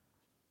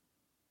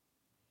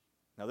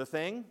 Another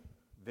thing,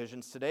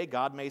 visions today,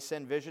 God may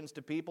send visions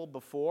to people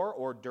before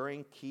or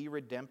during key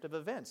redemptive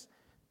events.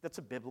 That's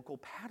a biblical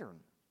pattern.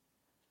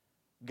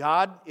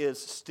 God is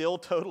still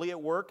totally at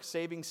work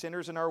saving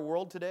sinners in our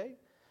world today.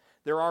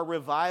 There are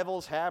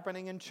revivals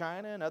happening in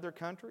China and other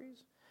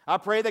countries. I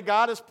pray that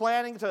God is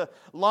planning to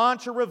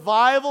launch a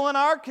revival in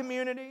our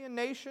community and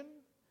nation.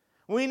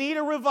 We need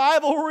a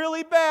revival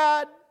really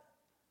bad.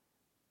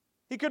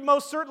 He could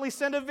most certainly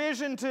send a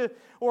vision to,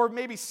 or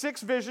maybe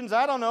 6 visions,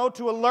 I don't know,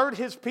 to alert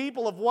his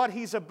people of what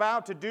he's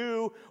about to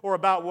do or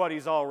about what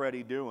he's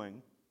already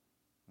doing.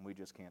 And we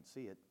just can't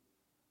see it.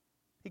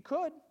 He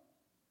could.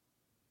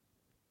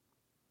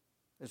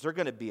 Is there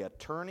going to be a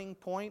turning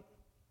point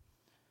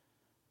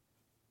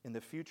in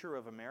the future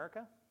of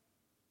America?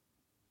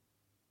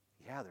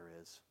 Yeah, there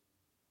is.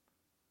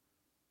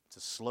 It's a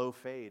slow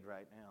fade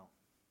right now.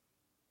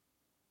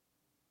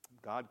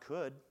 God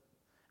could.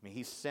 I mean,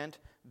 he sent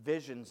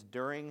visions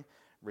during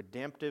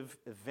redemptive,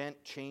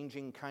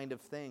 event-changing kind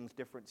of things,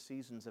 different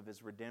seasons of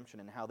his redemption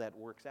and how that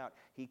works out.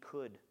 He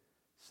could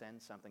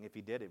send something. If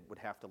he did, it would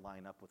have to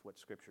line up with what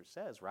Scripture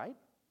says, right?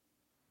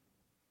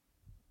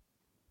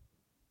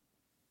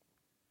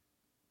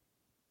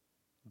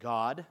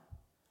 God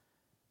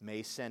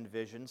may send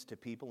visions to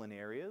people in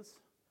areas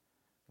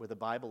where the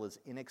Bible is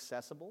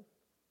inaccessible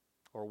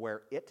or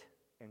where it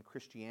and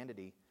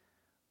Christianity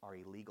are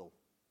illegal.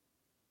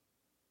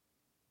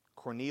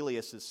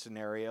 Cornelius'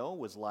 scenario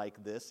was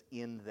like this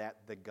in that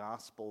the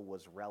gospel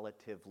was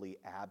relatively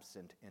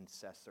absent in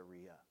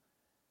Caesarea.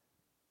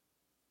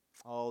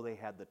 Oh, they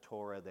had the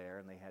Torah there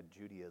and they had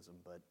Judaism,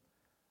 but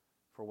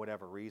for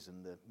whatever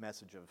reason, the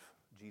message of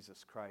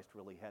Jesus Christ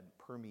really hadn't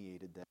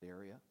permeated that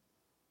area.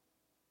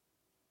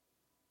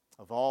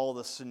 Of all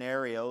the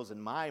scenarios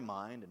in my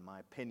mind, in my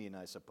opinion,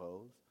 I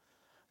suppose,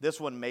 this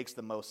one makes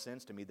the most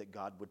sense to me, that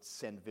God would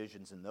send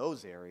visions in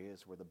those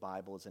areas where the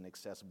Bible is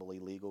inaccessible,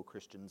 illegal,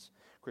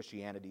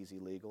 Christianity is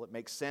illegal. It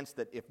makes sense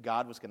that if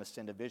God was going to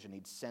send a vision,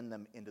 he'd send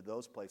them into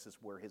those places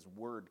where his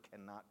word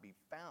cannot be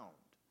found.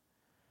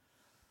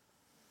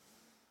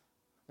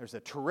 There's a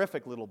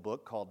terrific little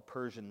book called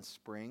Persian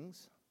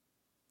Springs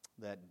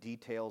that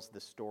details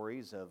the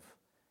stories of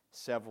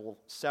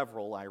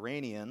several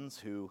Iranians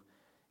who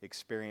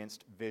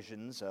experienced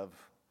visions of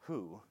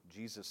who?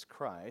 Jesus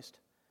Christ,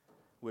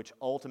 which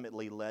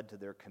ultimately led to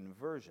their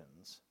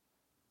conversions.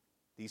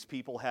 These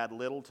people had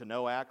little to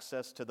no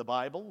access to the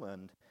Bible,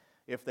 and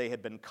If they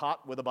had been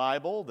caught with a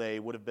Bible, they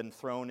would have been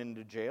thrown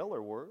into jail or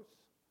worse.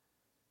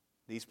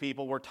 These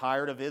people were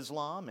tired of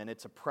Islam and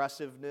its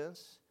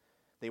oppressiveness.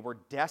 They were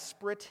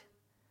desperate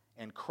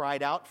and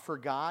cried out for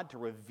God to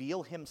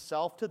reveal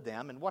Himself to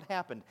them. And what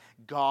happened?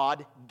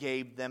 God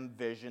gave them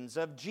visions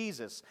of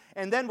Jesus.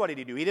 And then what did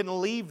He do? He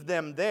didn't leave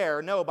them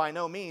there. No, by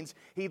no means.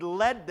 He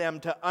led them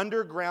to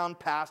underground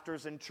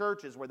pastors and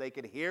churches where they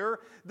could hear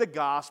the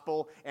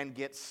gospel and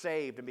get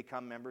saved and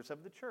become members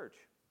of the church.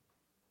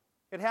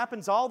 It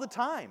happens all the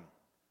time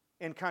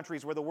in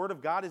countries where the Word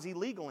of God is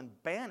illegal and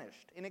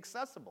banished,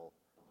 inaccessible.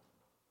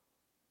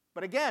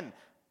 But again,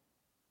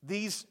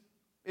 these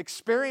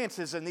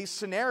experiences and these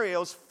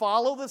scenarios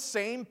follow the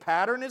same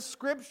pattern as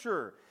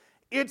Scripture.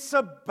 It's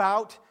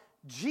about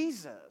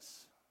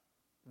Jesus.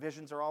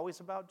 Visions are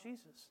always about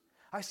Jesus.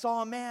 I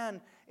saw a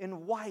man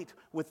in white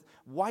with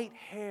white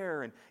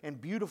hair and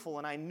beautiful,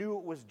 and I knew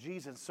it was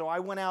Jesus. So I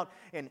went out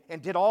and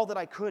did all that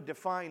I could to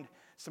find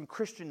some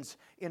Christians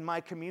in my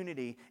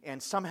community,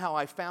 and somehow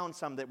I found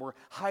some that were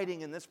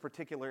hiding in this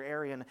particular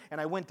area. And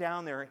I went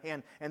down there,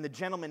 and the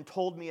gentleman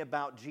told me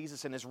about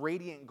Jesus and His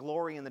radiant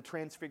glory and the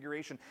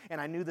transfiguration, and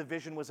I knew the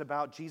vision was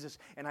about Jesus,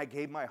 and I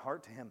gave my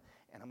heart to Him,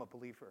 and I'm a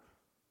believer.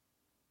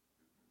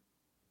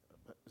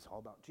 It's all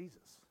about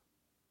Jesus.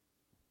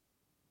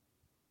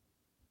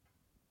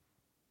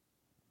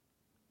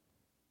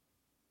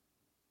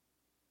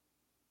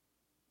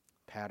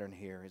 Pattern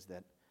here is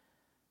that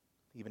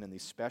even in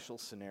these special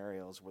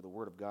scenarios where the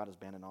Word of God is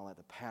banned and all that,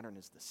 the pattern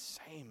is the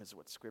same as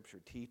what Scripture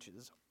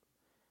teaches.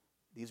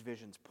 These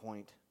visions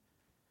point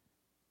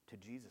to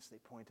Jesus. They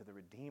point to the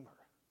Redeemer.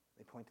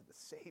 They point to the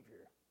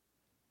Savior.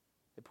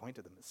 They point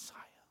to the Messiah.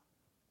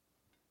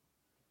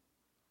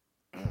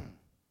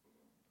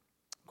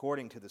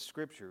 According to the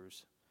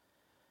Scriptures,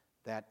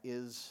 that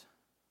is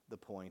the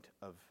point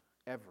of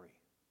every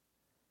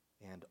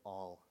and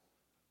all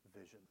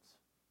visions,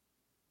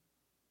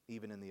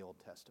 even in the Old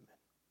Testament.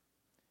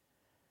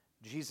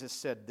 Jesus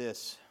said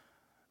this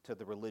to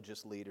the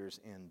religious leaders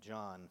in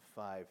John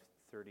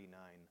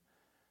 5:39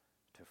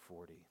 to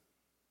 40.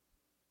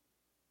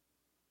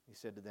 He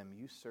said to them,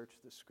 "You search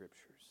the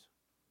Scriptures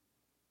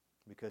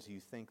because you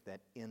think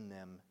that in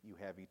them you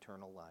have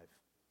eternal life,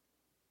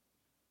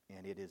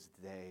 and it is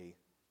they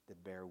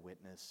that bear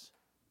witness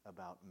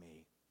about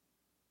me.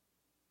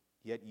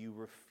 Yet you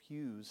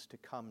refuse to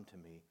come to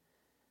me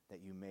that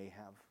you may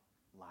have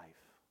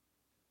life."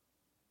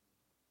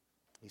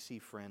 You see,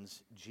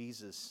 friends,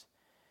 Jesus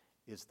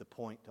is the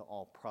point to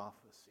all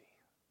prophecy.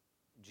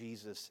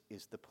 Jesus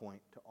is the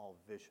point to all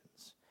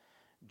visions.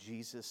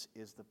 Jesus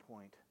is the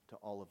point to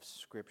all of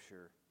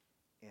Scripture.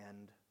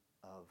 End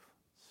of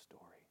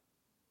story.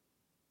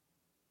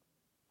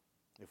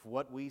 If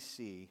what we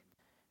see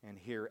and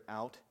hear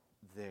out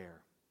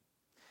there,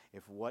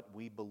 if what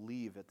we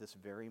believe at this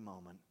very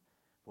moment,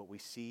 what we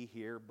see,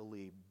 hear,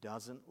 believe,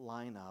 doesn't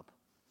line up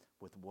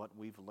with what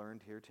we've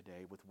learned here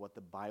today, with what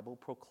the Bible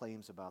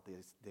proclaims about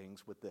these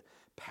things, with the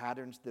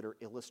patterns that are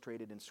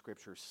illustrated in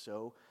Scripture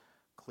so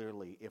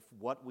clearly, if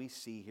what we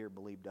see, hear,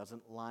 believe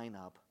doesn't line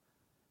up,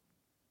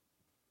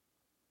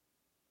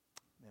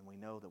 then we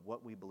know that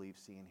what we believe,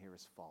 see, and hear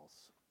is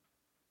false.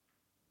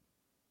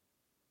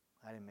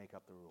 I didn't make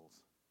up the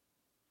rules.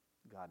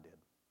 God did.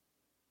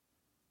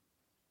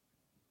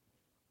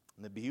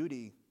 And the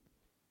beauty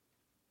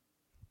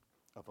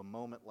of a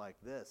moment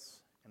like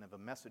this and of a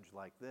message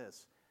like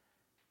this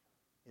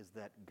is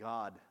that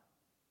God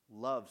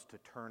loves to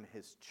turn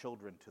His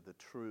children to the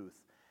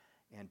truth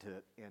and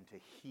to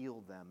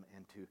heal them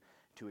and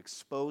to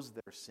expose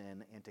their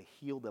sin and to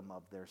heal them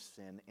of their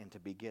sin and to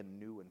begin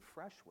new and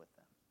fresh with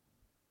them.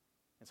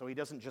 And so He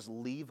doesn't just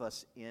leave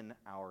us in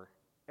our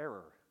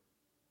error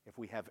if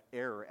we have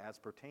error as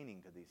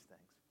pertaining to these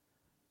things.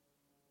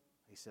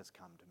 He says,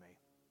 "Come to me.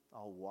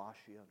 I'll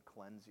wash you and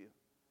cleanse you.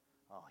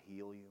 I'll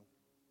heal you.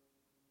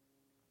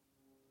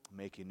 I'll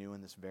make you new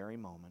in this very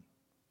moment."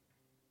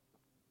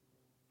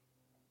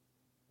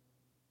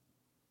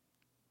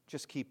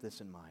 Just keep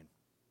this in mind.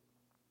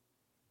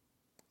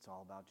 It's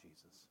all about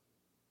Jesus.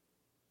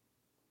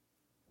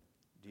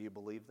 Do you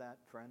believe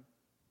that, friend?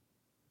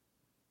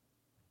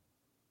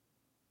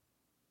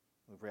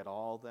 We've read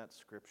all that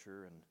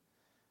Scripture and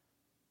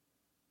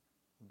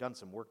we've done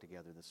some work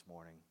together this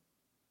morning.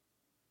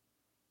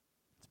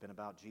 It's been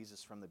about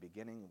Jesus from the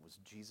beginning. It was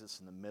Jesus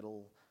in the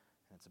middle,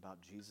 and it's about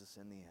Jesus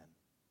in the end.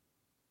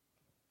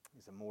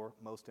 He's the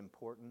most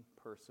important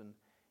person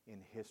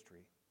in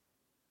history.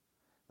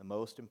 The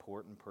most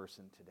important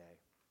person today.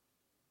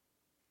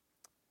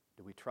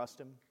 Do we trust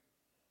Him?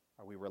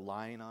 Are we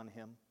relying on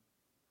Him?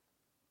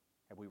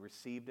 Have we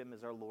received Him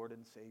as our Lord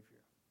and Savior?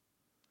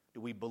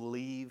 Do we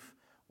believe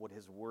what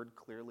His Word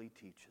clearly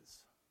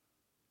teaches?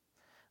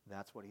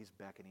 That's what He's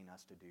beckoning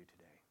us to do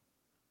today.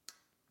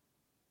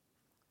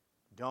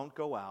 Don't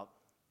go out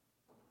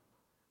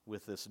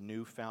with this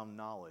newfound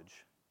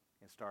knowledge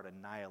and start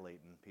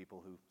annihilating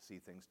people who see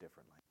things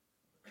differently.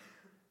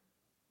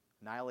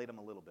 Annihilate them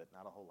a little bit,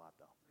 not a whole lot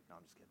though. No,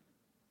 I'm just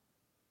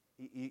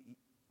kidding.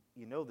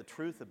 you know the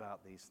truth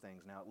about these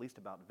things now, at least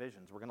about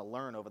visions. We're going to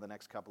learn over the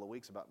next couple of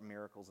weeks about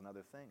miracles and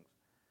other things.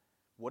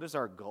 What is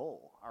our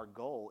goal? Our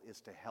goal is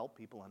to help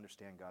people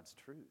understand God's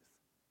truth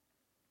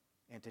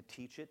and to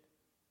teach it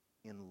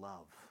in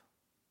love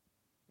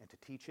and to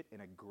teach it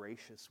in a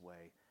gracious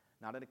way,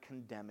 not in a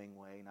condemning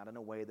way, not in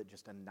a way that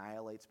just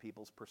annihilates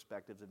people's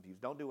perspectives and views.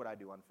 Don't do what I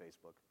do on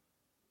Facebook.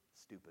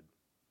 Stupid.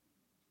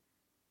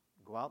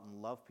 Go out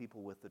and love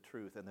people with the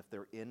truth, and if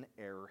they're in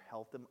error,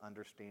 help them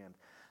understand.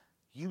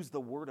 Use the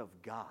Word of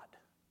God.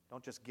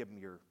 Don't just give them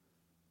your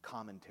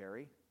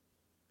commentary.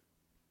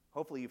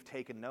 Hopefully you've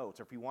taken notes,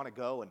 or if you want to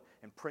go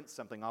and print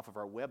something off of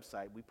our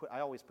website, I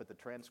always put the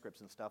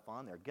transcripts and stuff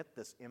on there. Get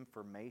this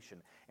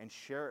information and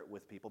share it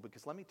with people,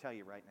 because let me tell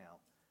you right now,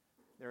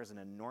 there is an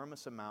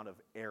enormous amount of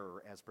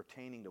error as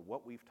pertaining to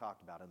what we've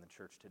talked about in the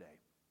church today.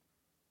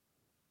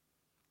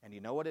 And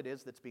you know what it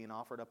is that's being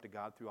offered up to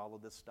God through all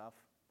of this stuff?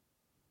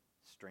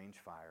 Strange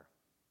fire.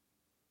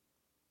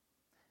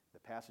 The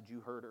passage you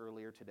heard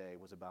earlier today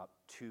was about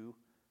two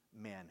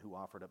men who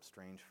offered up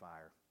strange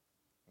fire,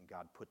 and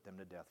God put them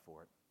to death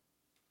for it.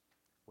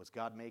 Was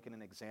God making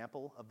an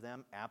example of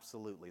them?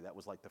 Absolutely. That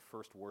was like the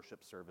first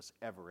worship service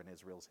ever in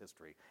Israel's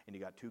history. And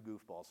you got two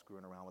goofballs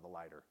screwing around with a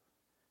lighter.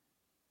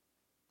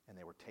 And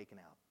they were taken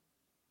out.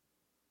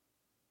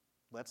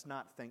 Let's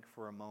not think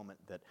for a moment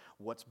that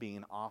what's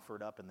being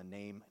offered up in the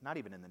name, not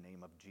even in the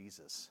name of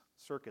Jesus,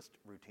 circus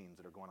routines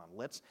that are going on.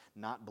 Let's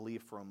not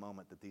believe for a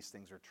moment that these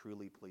things are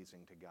truly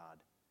pleasing to God.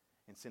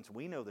 And since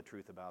we know the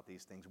truth about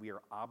these things, we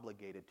are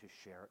obligated to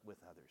share it with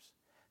others,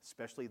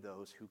 especially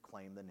those who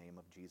claim the name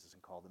of Jesus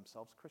and call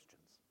themselves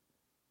Christians.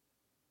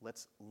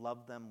 Let's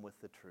love them with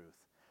the truth.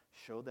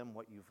 Show them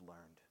what you've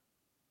learned.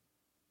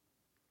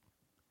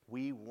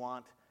 We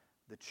want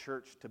the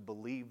church to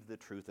believe the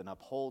truth and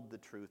uphold the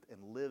truth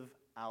and live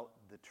out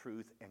the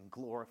truth and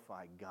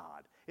glorify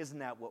God. Isn't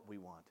that what we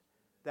want?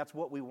 That's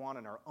what we want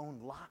in our own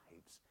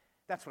lives.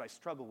 That's what I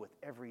struggle with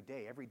every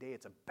day. Every day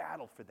it's a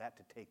battle for that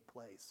to take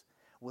place.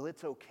 Well,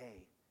 it's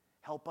okay.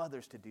 Help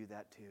others to do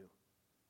that too.